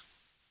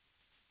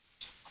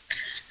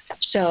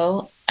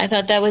 So I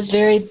thought that was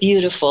very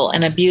beautiful,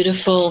 and a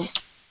beautiful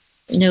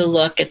new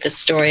look at the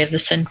story of the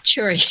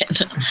centurion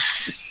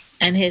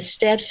and his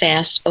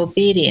steadfast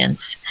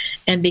obedience.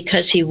 And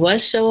because he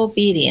was so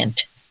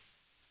obedient,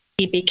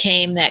 he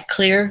became that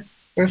clear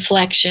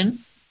reflection,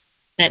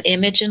 that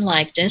image and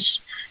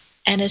likeness,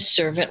 and his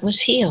servant was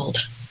healed.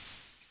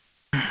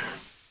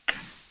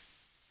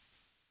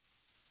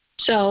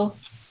 So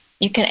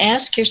you can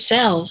ask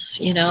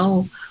yourselves,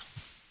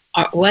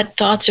 what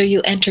thoughts are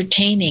you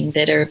entertaining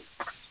that are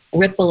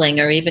rippling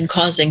or even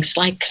causing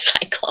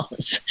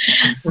cyclones,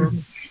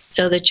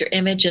 so that your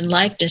image and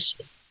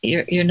likeness,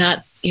 you're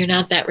not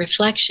that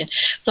reflection.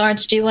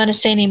 Florence, do you want to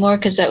say any more?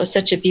 Because that was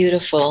such a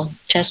beautiful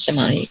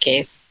testimony you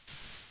gave.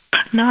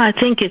 No, I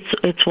think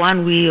it's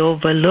one we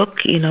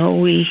overlook.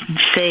 We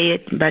say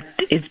it, but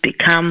it's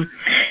become,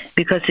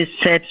 because it's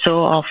said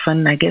so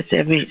often. I guess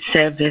every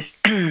service,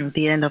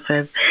 the end of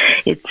it,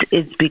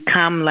 it's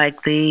become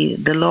like the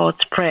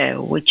Lord's Prayer,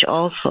 which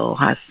also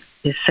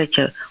is such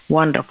a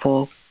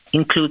wonderful,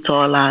 includes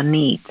all our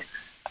needs.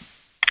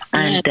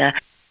 And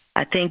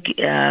I think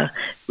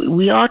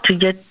we ought to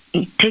just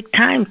take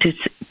time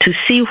to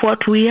see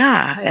what we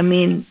are. I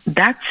mean,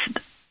 that's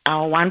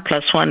our 1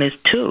 + 1 is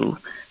 2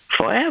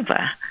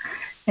 forever.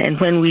 And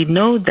when we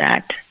know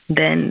that,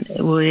 then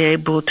we're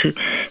able to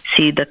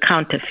see the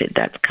counterfeit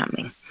that's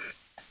coming.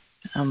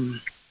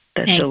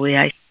 That's the way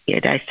I see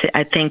it.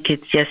 I think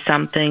it's just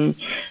something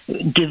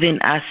given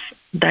us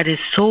that is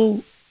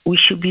so, we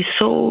should be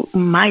so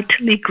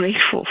mightily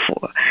grateful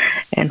for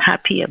and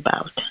happy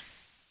about.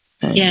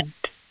 Yeah.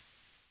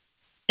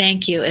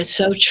 Thank you. It's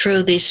so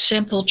true. These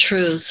simple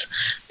truths,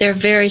 they're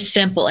very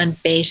simple and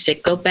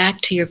basic. Go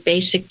back to your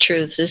basic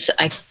truths. This,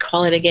 I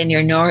call it again,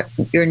 your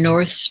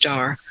North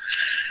Star.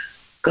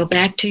 Go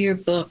back to your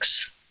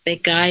books. they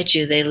guide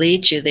you, they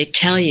lead you, they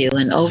tell you,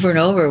 and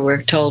over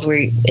we're told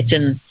it's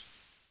in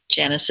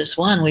Genesis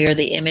 1, we are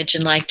the image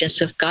and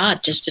likeness of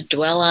God. Just to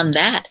dwell on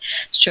that,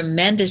 it's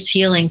tremendous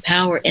healing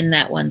power in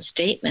that one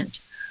statement.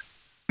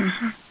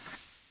 Mm-hmm.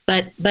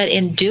 But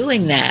in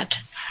doing that,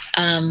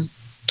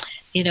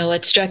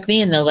 what struck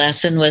me in the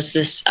lesson was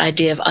this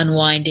idea of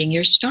unwinding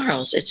your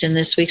snarls. It's in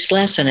this week's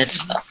lesson.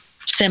 It's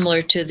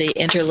similar to the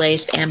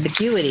interlaced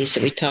ambiguities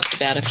that we talked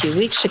about a few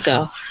weeks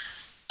ago.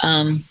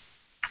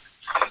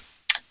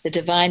 The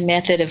divine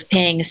method of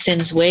paying a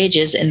sin's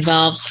wages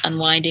involves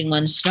unwinding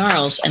one's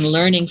snarls and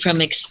learning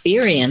from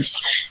experience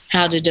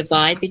how to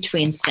divide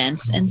between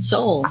sense and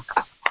soul.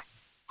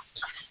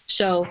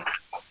 So,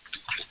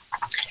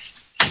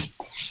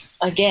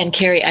 again,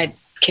 Carrie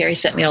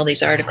sent me all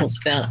these articles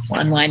about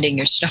unwinding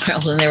your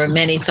snarls, and there were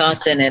many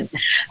thoughts in it.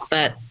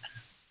 But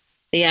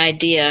the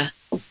idea,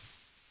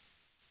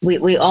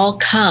 we all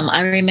come.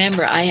 I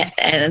remember,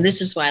 and this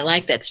is why I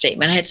like that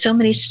statement. I had so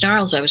many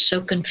snarls. I was so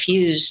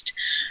confused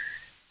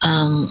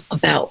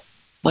about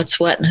what's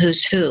what and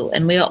who's who.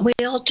 And we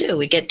all do.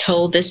 We get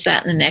told this,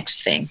 that, and the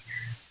next thing.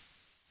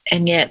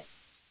 And yet,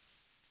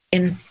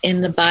 in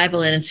the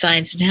Bible and in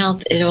Science and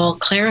Health, it all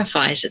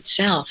clarifies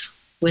itself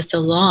with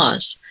the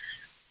laws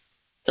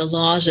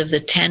of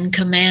the 10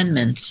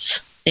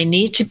 Commandments. They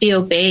need to be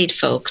obeyed,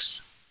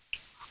 folks.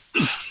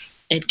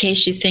 In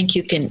case you think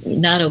you can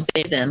not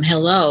obey them,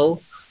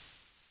 hello.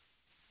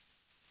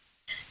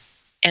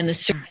 And the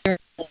certain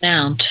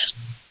amount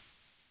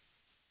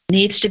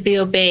needs to be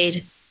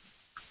obeyed.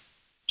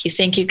 You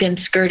think you can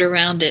skirt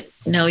around it?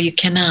 No, you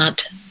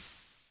cannot.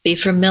 Be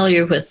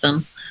familiar with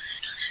them.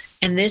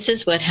 And this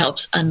is what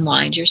helps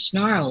unwind your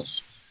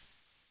snarls.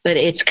 But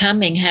it's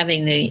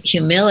having the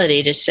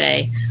humility to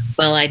say,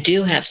 well, I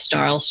do have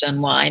snarls to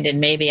unwind, and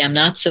maybe I'm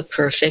not so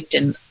perfect,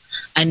 and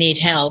I need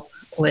help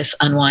with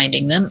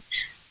unwinding them.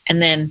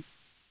 And then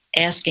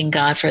asking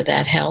God for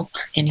that help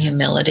in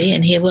humility,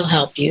 and He will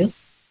help you.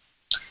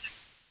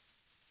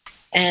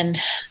 And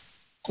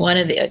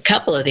a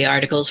couple of the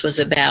articles was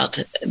about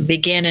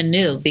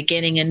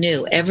beginning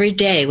anew. Every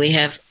day we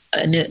have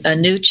a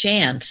new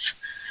chance.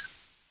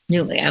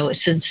 I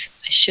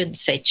shouldn't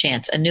say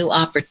chance, a new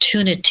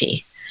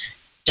opportunity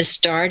to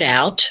start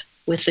out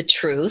with the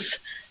truth.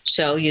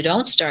 So you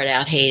don't start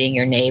out hating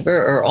your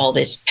neighbor or all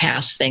these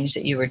past things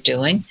that you were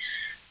doing.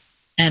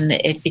 And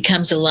it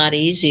becomes a lot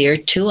easier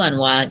to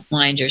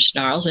unwind your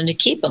snarls and to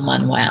keep them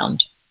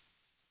unwound.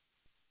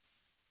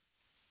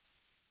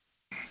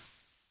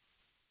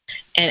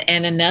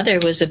 And another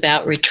was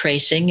about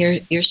retracing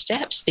your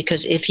steps,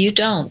 because if you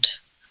don't,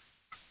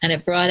 and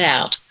it brought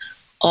out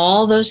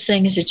all those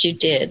things that you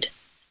did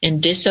in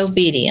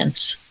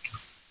disobedience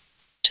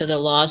to the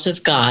laws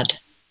of God,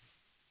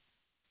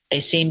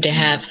 they seem to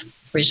have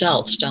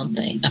results, don't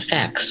they?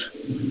 Effects.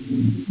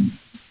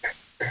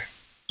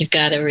 You've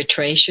got to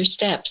retrace your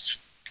steps.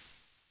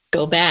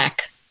 Go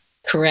back.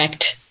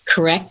 Correct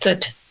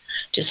it.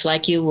 Just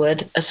like you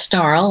would a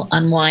snarl.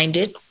 Unwind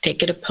it.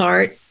 Take it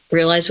apart.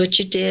 Realize what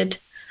you did.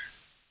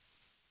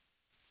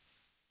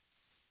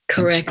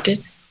 Correct it.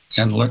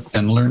 And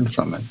learn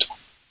from it.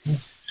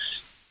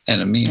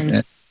 And I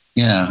mean,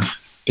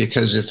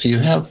 because if you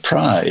have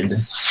pride,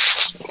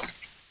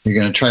 you're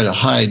going to try to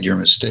hide your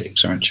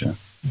mistakes, aren't you?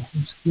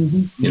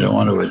 Mm-hmm. You don't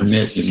want to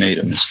admit you made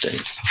a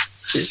mistake.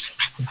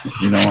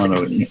 You don't want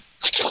to admit.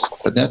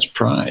 But that's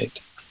pride.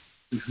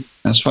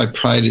 That's why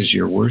pride is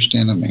your worst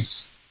enemy.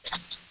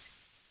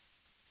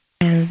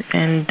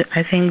 And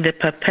I think the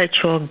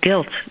perpetual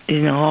guilt,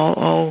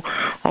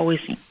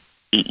 always,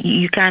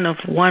 you kind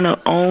of want to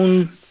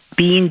own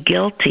being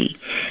guilty.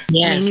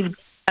 Yes. And if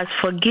God has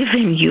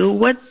forgiven you,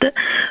 what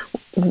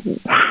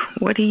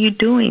are you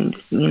doing?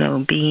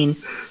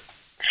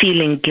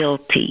 Feeling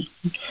guilty.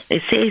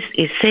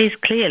 It says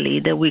clearly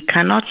that we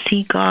cannot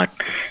see God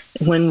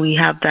when we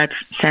have that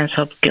sense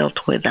of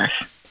guilt with us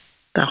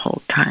the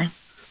whole time.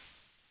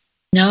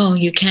 No,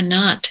 you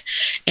cannot.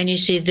 And you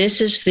see,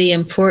 this is the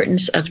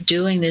importance of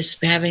doing this,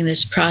 having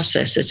this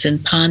process. It's in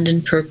pond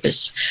and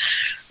purpose,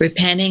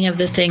 repenting of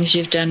the things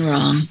you've done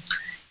wrong,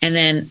 and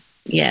then,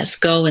 yes,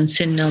 go and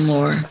sin no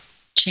more,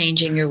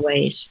 changing your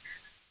ways.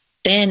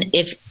 Then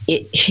if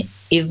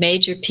you've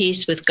made your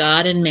peace with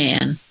God and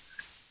man,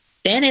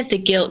 then if the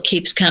guilt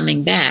keeps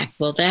coming back,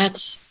 well,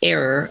 that's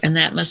error, and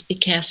that must be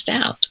cast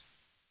out.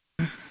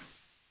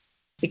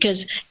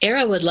 Because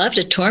error would love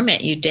to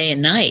torment you day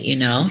and night,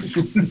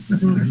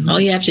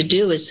 All you have to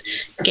do is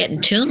get in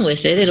tune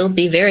with it. It'll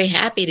be very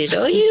happy to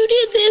say, you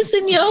did this,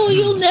 and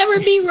you'll never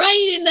be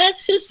right, and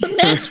that's just a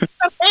mess.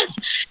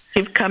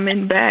 Keep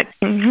coming back.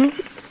 Mm-hmm.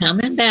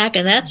 Coming back,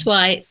 and that's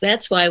why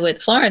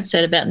what Florence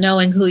said about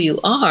knowing who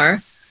you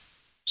are,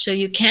 so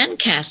you can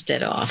cast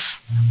it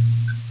off.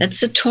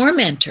 That's the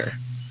tormentor.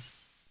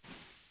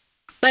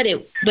 But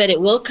it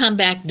will come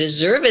back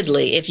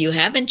deservedly if you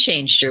haven't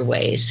changed your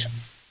ways.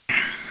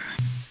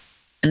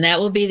 And that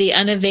will be the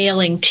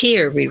unavailing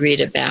tear we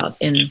read about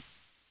in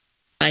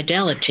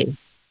Fidelity.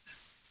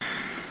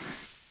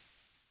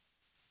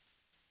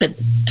 But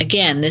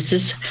again,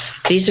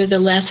 these are the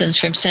lessons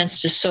from sense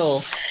to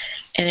soul.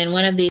 And in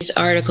one of these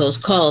articles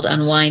called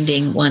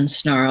Unwinding One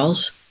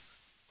Snarls,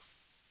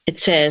 it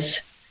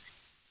says,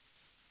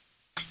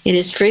 it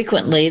is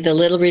frequently the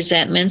little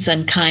resentments,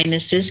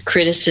 unkindnesses,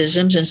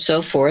 criticisms, and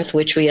so forth,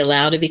 which we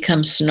allow to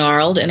become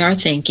snarled in our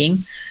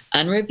thinking,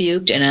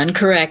 unrebuked and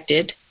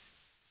uncorrected,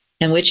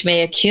 and which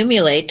may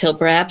accumulate till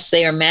perhaps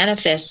they are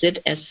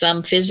manifested as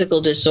some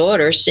physical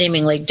disorder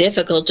seemingly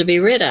difficult to be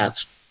rid of.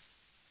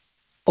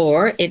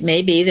 Or it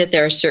may be that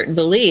there are certain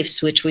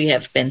beliefs which we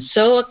have been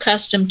so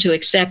accustomed to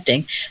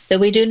accepting that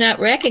we do not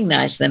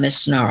recognize them as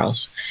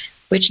snarls,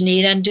 which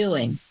need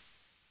undoing.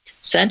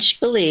 Such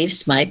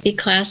beliefs might be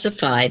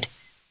classified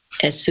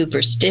as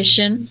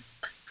superstition,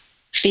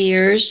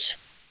 fears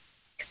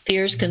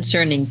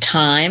concerning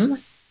time,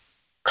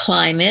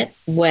 climate,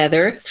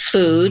 weather,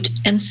 food,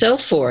 and so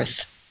forth.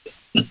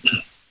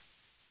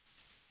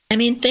 I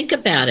mean, think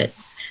about it.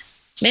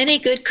 Many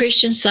good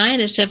Christian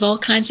scientists have all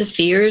kinds of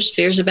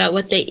fears about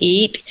what they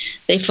eat.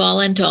 They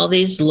fall into all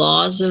these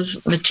laws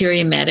of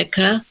materia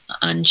medica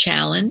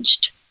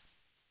unchallenged.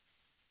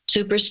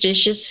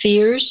 Superstitious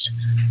fears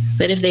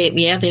that if they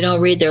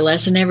don't read their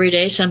lesson every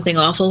day, something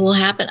awful will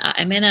happen.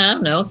 I mean, I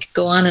don't know,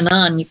 go on and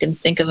on. You can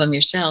think of them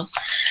yourselves.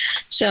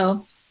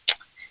 So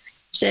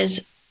it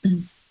says,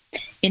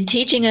 in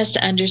teaching us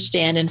to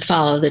understand and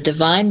follow the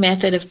divine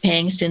method of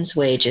paying sin's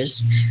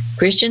wages,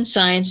 Christian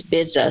Science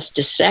bids us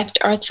dissect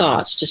our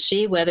thoughts to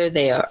see whether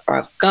they are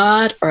of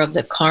God or of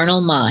the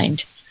carnal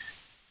mind.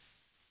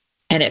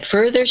 And it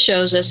further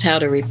shows us how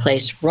to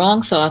replace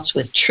wrong thoughts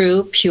with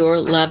true, pure,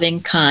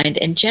 loving, kind,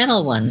 and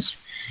gentle ones.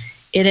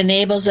 It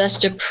enables us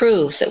to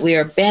prove that we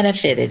are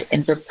benefited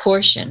in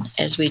proportion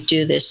as we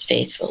do this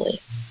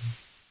faithfully.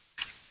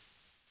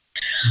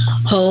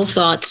 Hold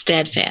thought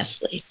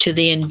steadfastly to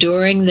the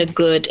enduring, the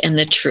good, and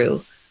the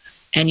true,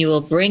 and you will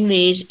bring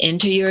these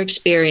into your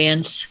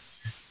experience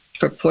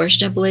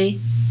proportionably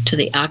to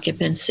the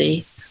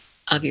occupancy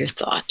of your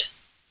thought.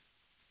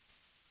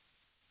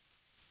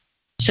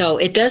 So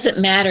it doesn't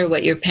matter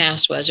what your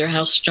past was or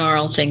how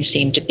snarl things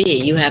seem to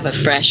be. You have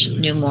a fresh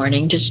new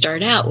morning to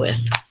start out with.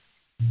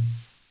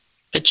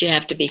 But you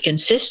have to be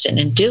consistent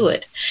and do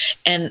it.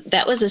 And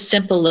that was a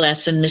simple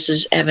lesson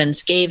Mrs.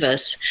 Evans gave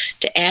us,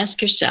 to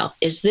ask yourself,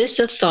 is this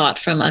a thought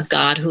from a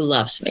God who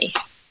loves me?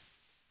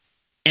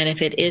 And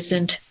if it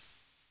isn't,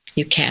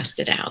 you cast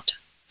it out.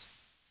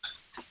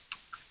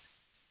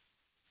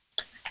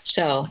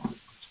 So,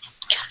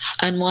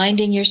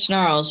 unwinding your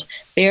snarls,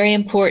 very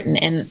important.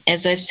 And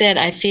as I've said,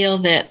 I feel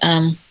that,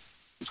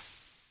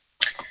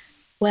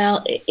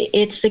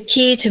 it's the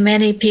key to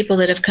many people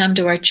that have come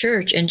to our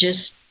church and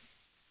just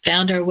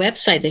found our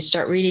website. They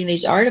start reading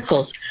these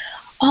articles.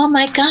 Oh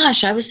my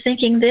gosh, I was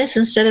thinking this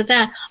instead of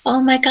that.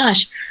 Oh my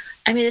gosh.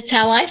 I mean, it's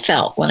how I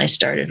felt when I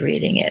started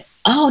reading it.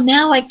 Oh,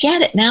 now I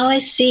get it. Now I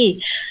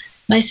see.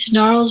 My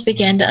snarls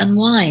began to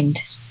unwind.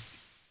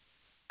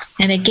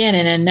 And again,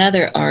 in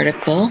another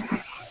article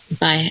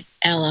by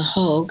Ella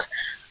Hogue,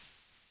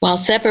 while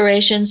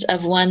separations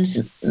of one's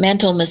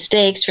mental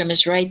mistakes from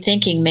his right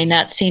thinking may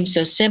not seem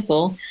so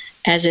simple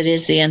as it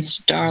is the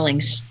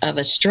unsnarling of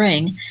a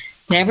string,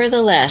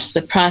 nevertheless,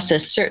 the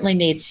process certainly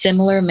needs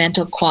similar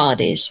mental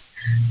qualities,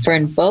 for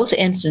in both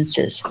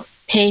instances,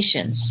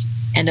 patience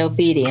and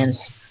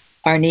obedience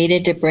are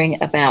needed to bring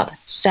about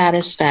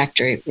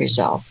satisfactory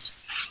results.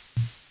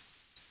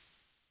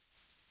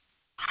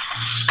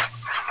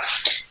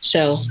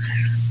 So,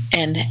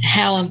 and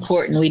how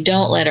important, we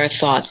don't let our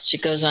thoughts, she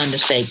goes on to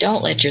say,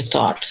 don't let your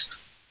thoughts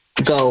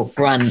go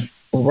run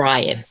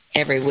riot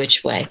every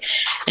which way.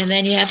 And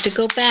then you have to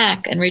go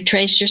back and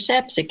retrace your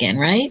steps again,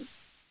 right?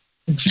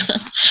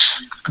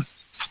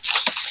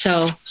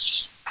 So,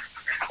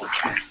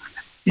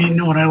 you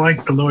know what, I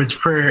like the Lord's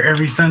Prayer.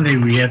 Every Sunday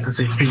we have to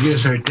say, forgive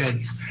us our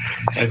debts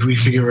as we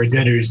forgive our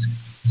debtors.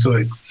 So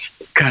it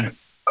kind of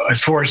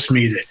has forced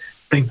me to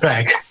think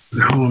back,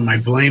 who am I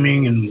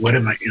blaming and what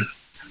am I,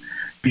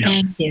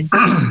 Thank you.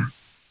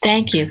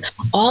 Thank you.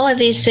 All of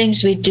these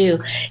things we do,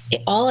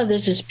 all of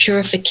this is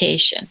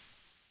purification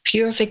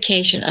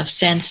of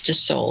sense to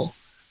soul.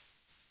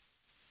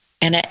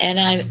 And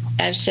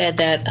I've said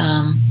that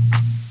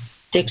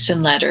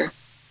Dixon letter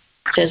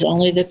says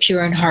only the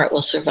pure in heart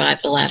will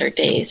survive the latter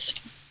days.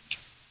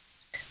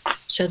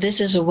 So this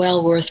is a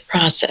well worth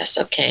process,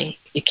 okay?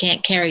 You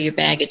can't carry your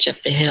baggage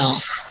up the hill.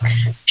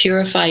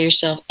 Purify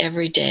yourself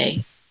every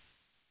day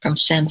from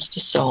sense to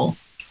soul.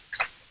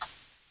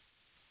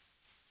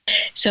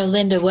 So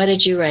Linda, what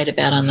did you write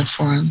about on the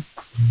forum?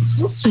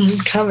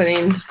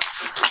 Coveting.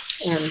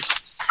 And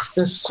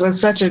this was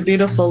such a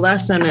beautiful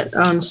lesson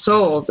on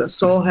soul. The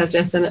soul has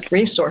infinite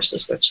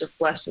resources which have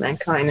blessed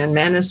mankind, and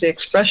man is the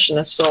expression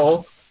of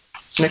soul.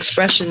 An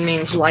expression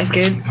means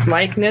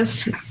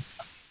likeness,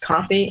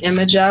 copy,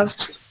 image of.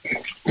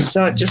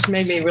 So it just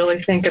made me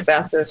really think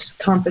about this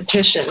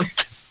competition,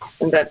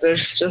 and that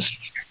there's just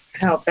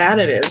how bad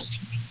it is,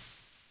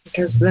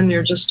 because then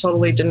you're just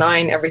totally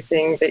denying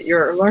everything that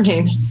you're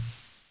learning.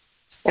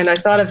 And I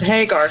thought of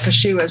Hagar, because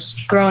she was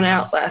thrown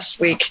out last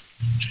week.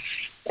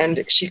 And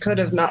she could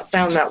have not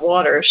found that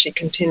water if she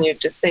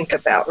continued to think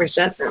about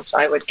resentments,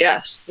 I would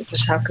guess,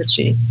 because how could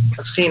she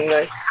have seen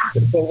the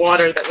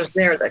water that was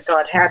there that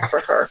God had for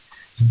her?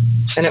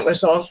 And it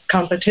was all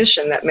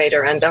competition that made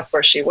her end up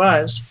where she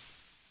was.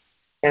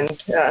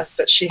 And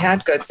but she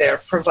had good there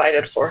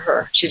provided for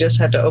her. She just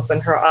had to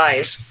open her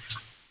eyes.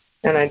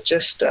 And I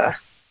just,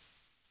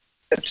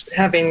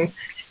 having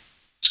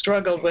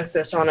struggled with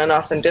this on and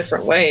off in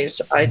different ways,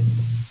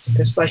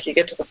 it's like you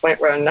get to the point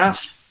where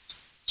enough,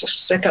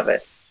 just sick of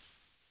it.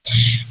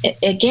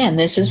 Again,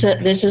 this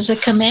is a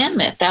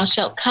commandment. Thou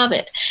shalt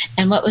covet.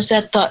 And what was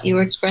that thought you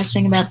were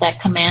expressing about that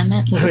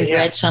commandment that we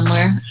read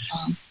somewhere?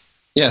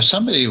 Yeah,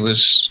 somebody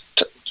was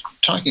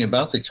talking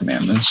about the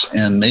commandments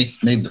and made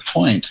the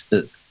point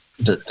that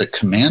the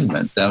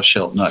commandment, thou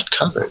shalt not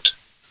covet,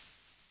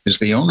 is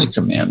the only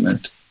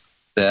commandment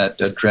that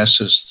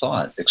addresses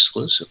thought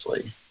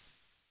exclusively.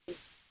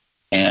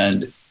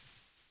 And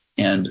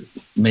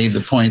made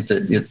the point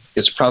that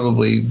it's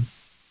probably,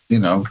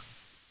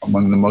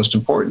 among the most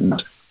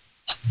important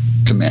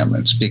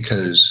commandments,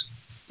 because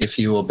if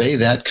you obey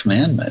that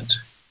commandment,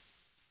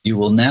 you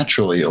will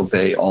naturally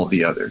obey all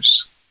the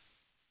others.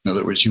 In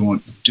other words, you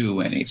won't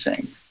do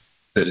anything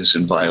that is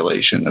in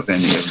violation of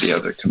any of the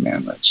other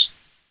commandments.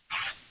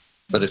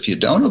 But if you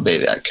don't obey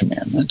that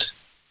commandment,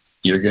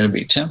 you're going to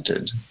be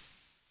tempted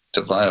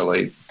to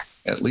violate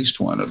at least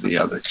one of the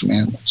other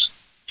commandments,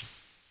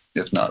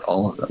 if not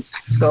all of them.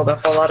 Build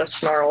up a lot of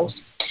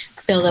snarls.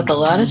 Build up a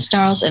lot of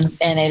snarls, and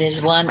it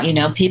is one,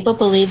 people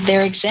believe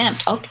they're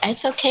exempt. Okay,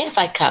 it's okay if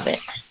I covet.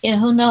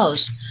 Who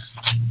knows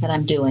that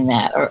I'm doing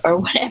that or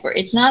whatever.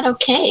 It's not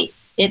okay.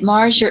 It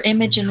mars your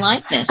image and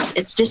likeness.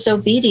 It's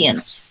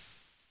disobedience.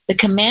 The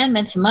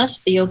commandments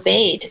must be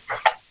obeyed.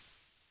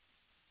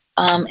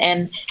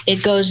 And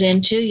it goes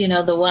into,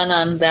 the one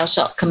on thou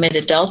shalt commit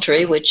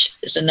adultery, which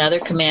is another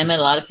commandment.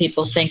 A lot of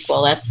people think,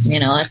 well,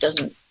 that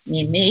doesn't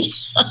mean me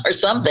or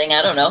something.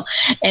 I don't know.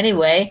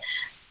 Anyway,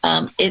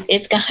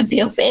 it's got to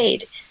be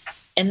obeyed.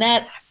 And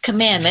that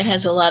commandment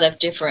has a lot of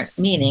different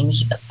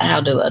meanings,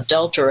 how to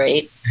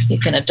adulterate. You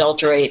can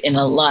adulterate in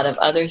a lot of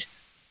other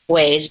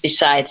ways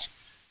besides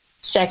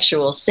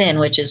sexual sin,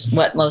 which is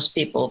what most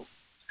people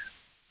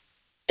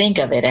think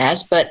of it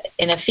as. But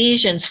in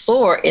Ephesians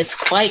 4, it's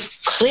quite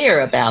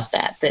clear about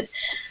that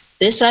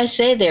this I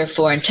say,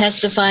 therefore, and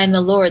testify in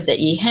the Lord, that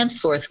ye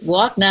henceforth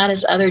walk not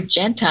as other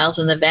Gentiles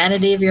in the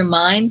vanity of your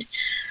mind,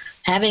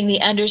 having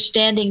the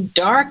understanding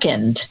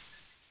darkened,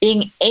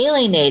 being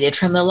alienated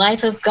from the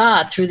life of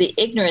God through the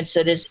ignorance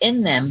that is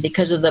in them,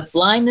 because of the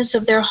blindness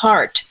of their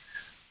heart,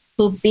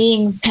 who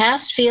being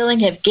past feeling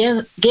have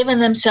given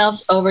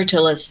themselves over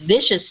to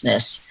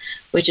lasciviousness,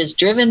 which is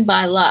driven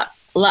by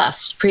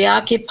lust,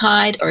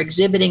 preoccupied or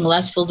exhibiting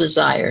lustful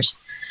desires,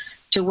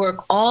 to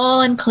work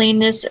all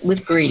uncleanness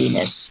with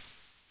greediness.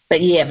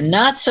 But ye have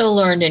not so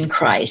learned in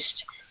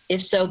Christ,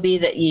 if so be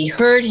that ye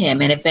heard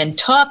him and have been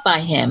taught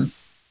by him,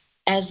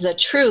 as the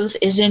truth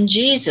is in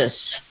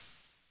Jesus.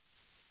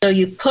 So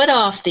you put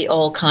off the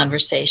old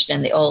conversation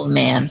and the old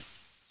man,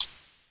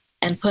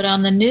 and put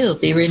on the new,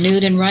 be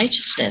renewed in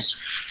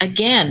righteousness.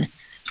 Again,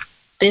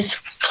 this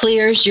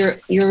clears your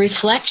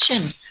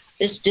reflection,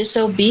 this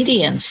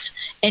disobedience,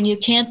 and you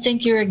can't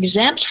think you're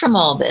exempt from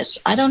all this.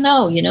 I don't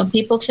know,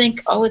 people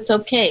think, oh, it's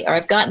okay, or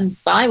I've gotten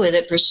by with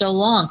it for so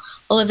long.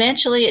 Well,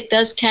 eventually it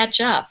does catch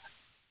up.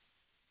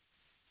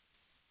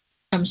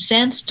 From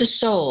sense to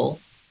soul.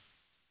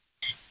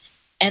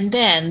 And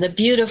then the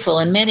beautiful,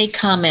 and many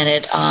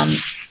commented on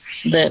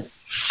the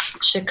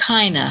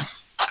Shekinah.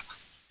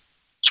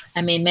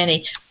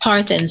 Many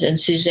Parthens and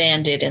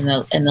Suzanne did in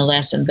the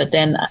lesson, but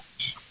then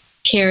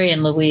Carrie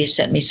and Louise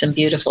sent me some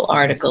beautiful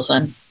articles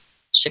on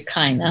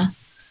Shekinah.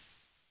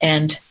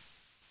 And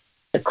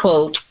the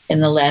quote in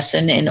the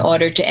lesson, in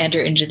order to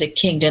enter into the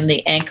kingdom,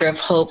 the anchor of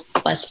hope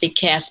must be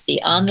cast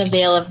beyond the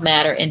veil of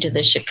matter into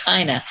the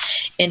Shekinah,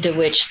 into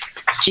which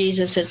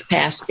Jesus has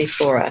passed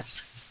before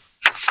us.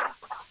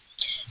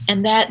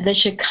 And that the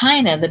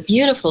Shekinah, the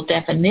beautiful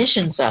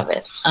definitions of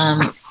it,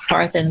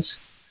 Parthens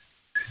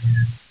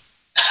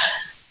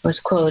was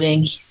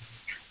quoting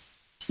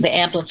the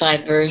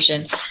Amplified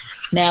Version.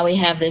 Now we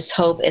have this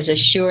hope as a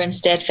sure and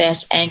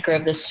steadfast anchor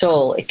of the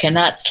soul. It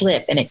cannot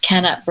slip and it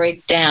cannot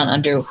break down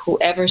under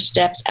whoever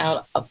steps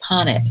out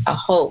upon it. A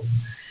hope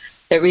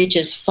that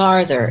reaches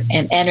farther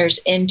and enters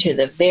into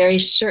the very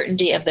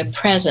certainty of the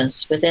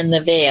presence within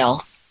the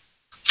veil.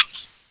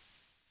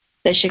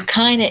 The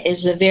Shekinah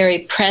is the very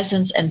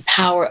presence and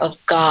power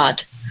of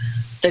God,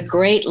 the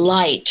great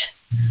light,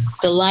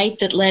 the light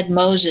that led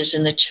Moses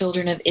and the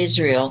children of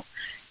Israel.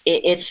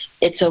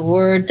 It's a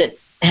word that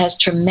has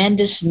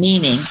tremendous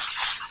meaning.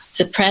 It's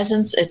the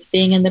presence, it's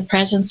being in the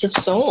presence of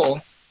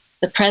soul,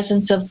 the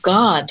presence of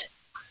God.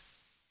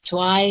 That's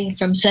why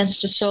from sense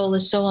to soul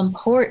is so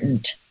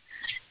important.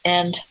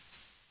 And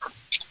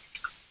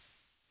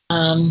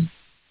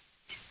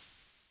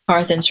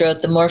Parthens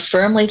wrote, the more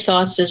firmly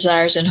thoughts,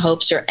 desires, and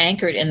hopes are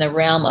anchored in the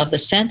realm of the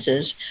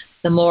senses,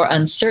 the more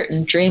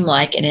uncertain,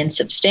 dreamlike, and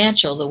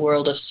insubstantial the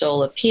world of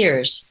soul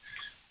appears.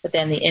 But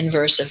then the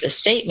inverse of the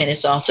statement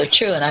is also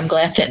true. And I'm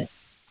glad that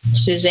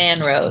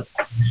Suzanne wrote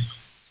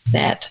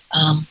that.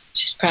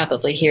 She's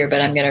probably here,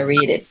 but I'm going to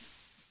read it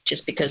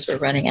just because we're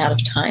running out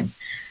of time.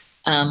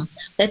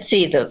 Let's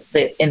see,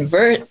 the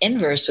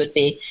inverse would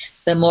be,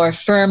 the more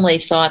firmly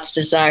thoughts,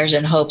 desires,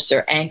 and hopes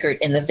are anchored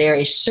in the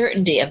very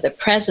certainty of the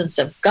presence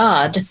of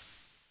God,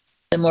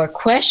 the more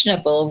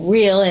questionable,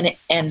 real,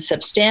 and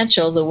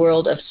substantial the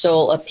world of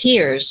soul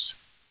appears.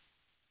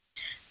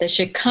 The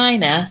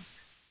Shekinah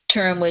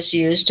term was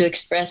used to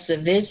express the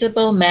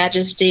visible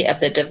majesty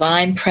of the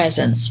divine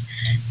presence,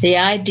 the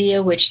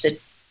idea which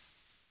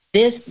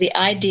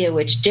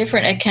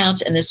different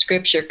accounts in the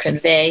scripture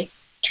convey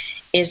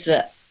is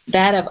that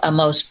of a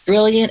most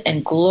brilliant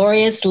and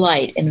glorious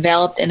light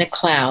enveloped in a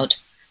cloud,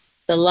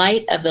 the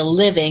light of the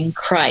living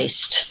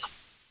Christ.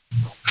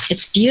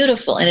 It's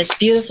beautiful, and it's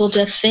beautiful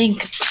to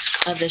think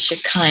of the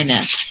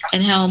Shekinah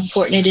and how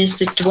important it is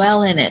to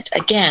dwell in it,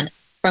 again,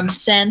 from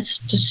sense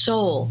to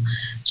soul.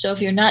 So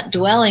if you're not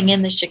dwelling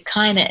in the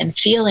Shekinah and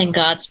feeling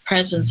God's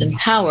presence and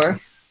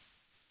power,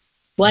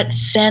 what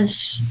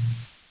sense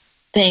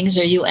things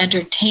are you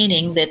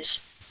entertaining that's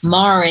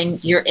marring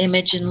your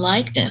image and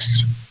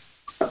likeness?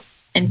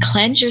 And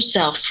cleanse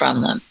yourself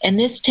from them. And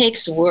this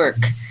takes work.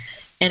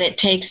 And it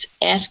takes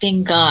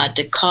asking God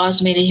to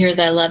cause me to hear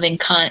thy loving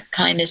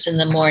kindness in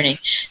the morning,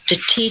 to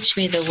teach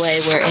me the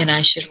way wherein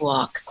I should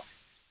walk.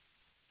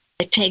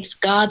 It takes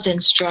God's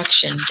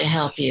instruction to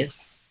help you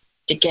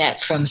to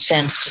get from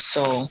sense to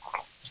soul.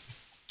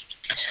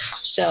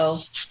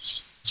 So,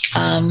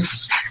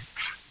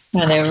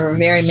 there were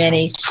very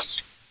many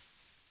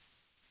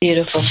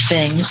beautiful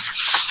things.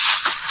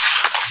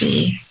 Let's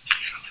see.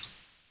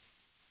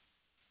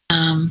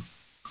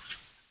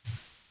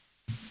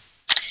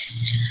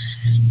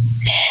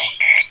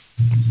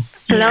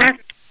 Hello?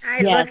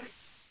 Yes.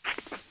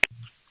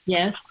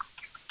 Yes.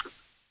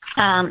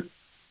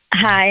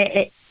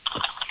 Hi.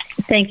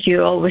 Thank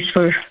you always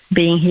for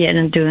being here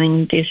and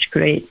doing this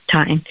great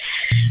time.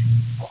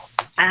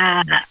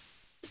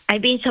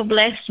 I've been so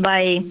blessed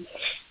by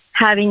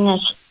having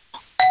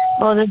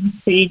all the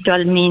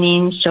spiritual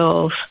meanings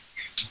of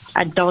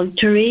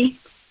adultery,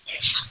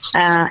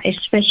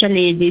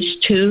 especially these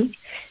two,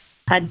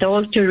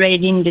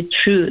 adulterating the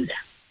truth,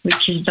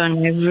 which is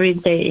done every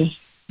day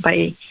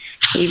by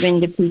even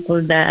the people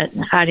that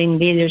are in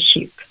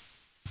leadership.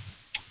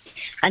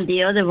 And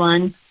the other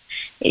one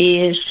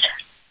is,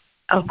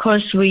 of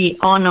course, we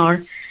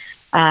honor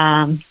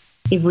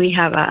if we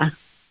have a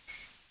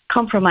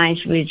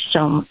compromise with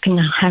a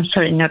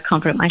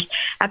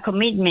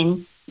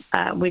commitment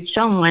with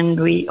someone,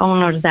 we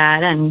honor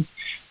that, and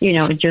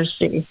just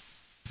the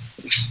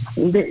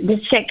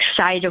sex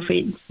side of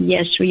it,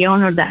 yes, we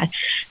honor that.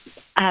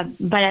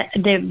 But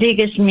the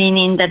biggest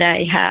meaning that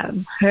I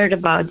have heard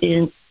about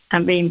it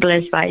and being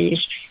blessed by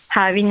is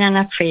having an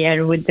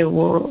affair with the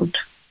world.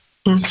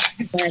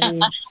 That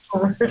is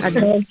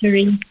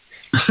adultery.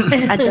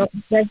 That's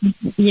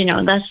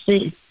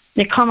the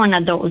common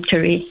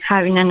adultery,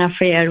 having an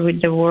affair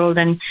with the world,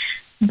 and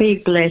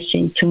big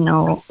blessing to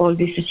know all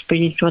these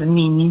spiritual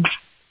meanings.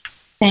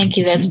 Thank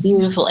you. That's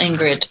beautiful,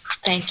 Ingrid.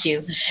 Thank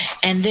you.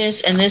 And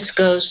this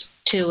goes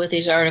too with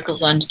these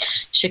articles on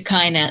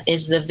Shekinah,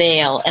 is the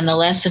veil. And the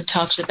lesson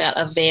talks about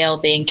a veil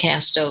being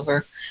cast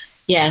over.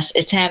 Yes,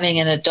 it's having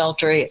an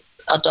adulterous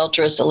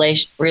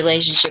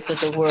relationship with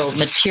the world.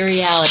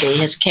 Materiality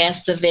has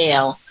cast the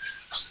veil.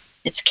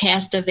 It's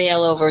cast a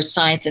veil over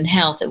science and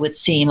health, it would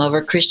seem,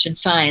 over Christian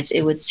Science,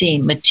 it would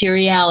seem.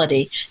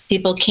 Materiality,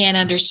 people can't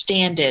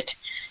understand it.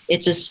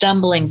 It's a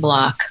stumbling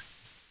block.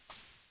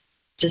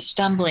 It's a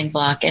stumbling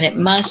block, and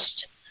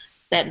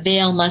that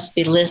veil must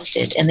be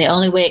lifted. And the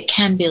only way it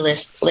can be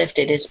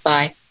lifted is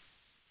by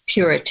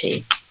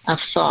purity of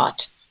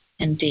thought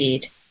and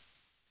deed.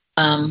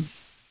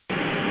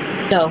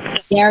 So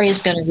Gary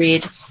is going to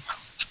read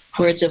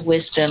words of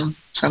wisdom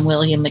from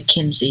William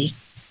McKinsey.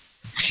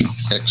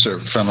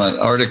 Excerpt from an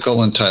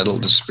article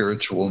entitled The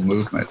Spiritual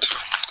Movement.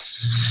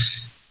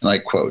 And I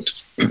quote,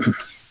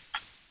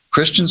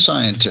 Christian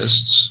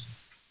scientists,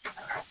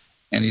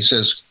 and he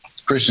says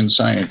Christian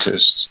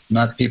scientists,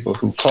 not people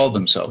who call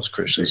themselves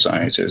Christian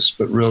scientists,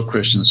 but real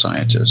Christian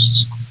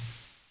scientists,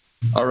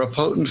 are a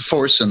potent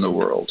force in the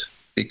world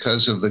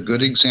because of the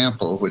good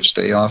example which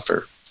they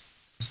offer.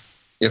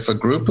 If a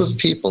group of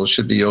people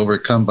should be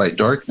overcome by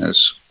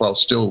darkness while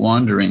still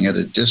wandering at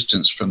a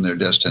distance from their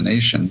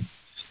destination,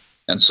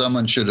 and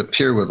someone should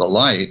appear with a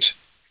light,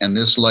 and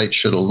this light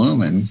should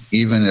illumine,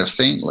 even if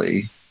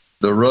faintly,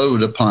 the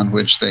road upon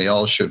which they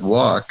all should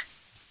walk,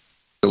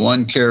 the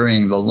one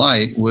carrying the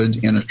light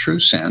would, in a true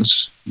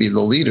sense, be the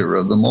leader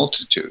of the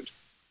multitude.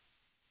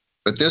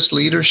 But this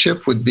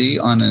leadership would be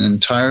on an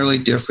entirely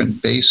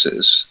different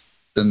basis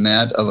than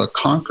that of a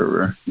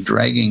conqueror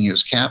dragging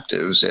his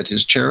captives at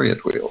his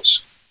chariot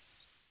wheels.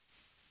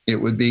 It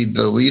would be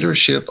the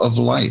leadership of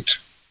light,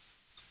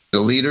 the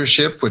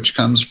leadership which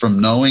comes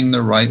from knowing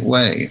the right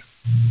way,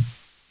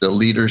 the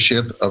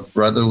leadership of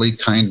brotherly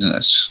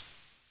kindness.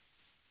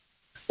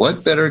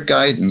 What better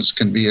guidance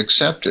can be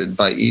accepted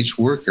by each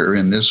worker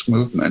in this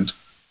movement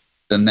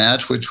than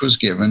that which was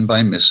given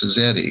by Mrs.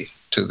 Eddy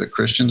to the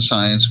Christian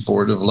Science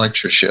Board of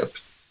Lectureship.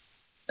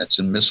 That's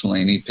in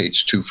Miscellany,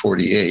 page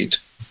 248,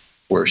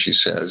 where she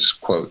says,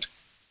 quote,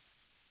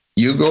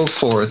 "You go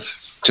forth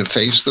to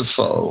face the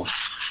foe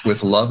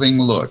with loving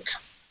look,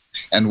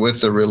 and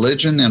with the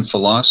religion and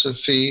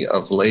philosophy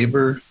of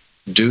labor,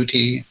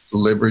 duty,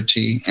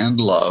 liberty, and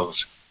love,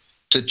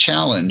 to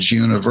challenge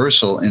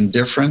universal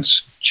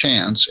indifference,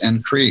 chance,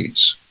 and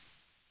creeds.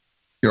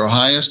 Your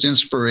highest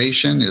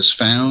inspiration is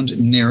found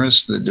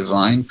nearest the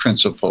divine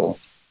principle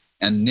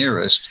and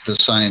nearest the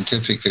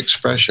scientific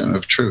expression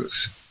of truth.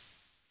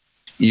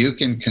 You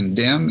can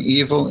condemn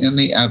evil in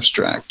the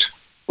abstract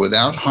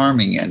without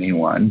harming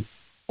anyone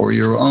or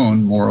your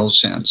own moral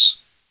sense,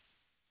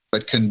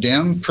 but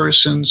condemn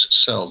persons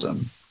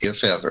seldom,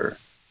 if ever.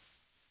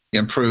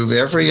 Improve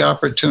every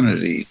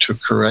opportunity to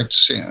correct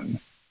sin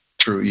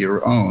through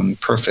your own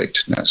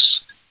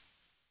perfectness."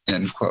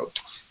 End quote.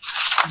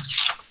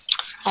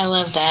 I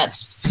love that,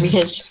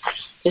 because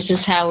this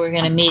is how we're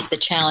going to meet the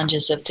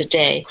challenges of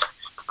today.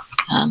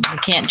 We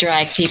can't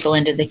drag people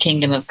into the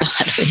kingdom of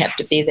God. We have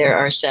to be there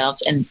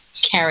ourselves and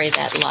carry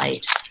that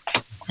light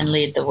and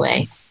lead the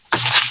way.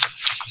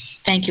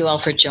 Thank you all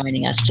for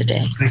joining us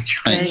today. Thank you.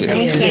 Thank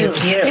you.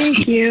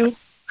 Thank you.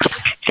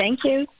 Thank you.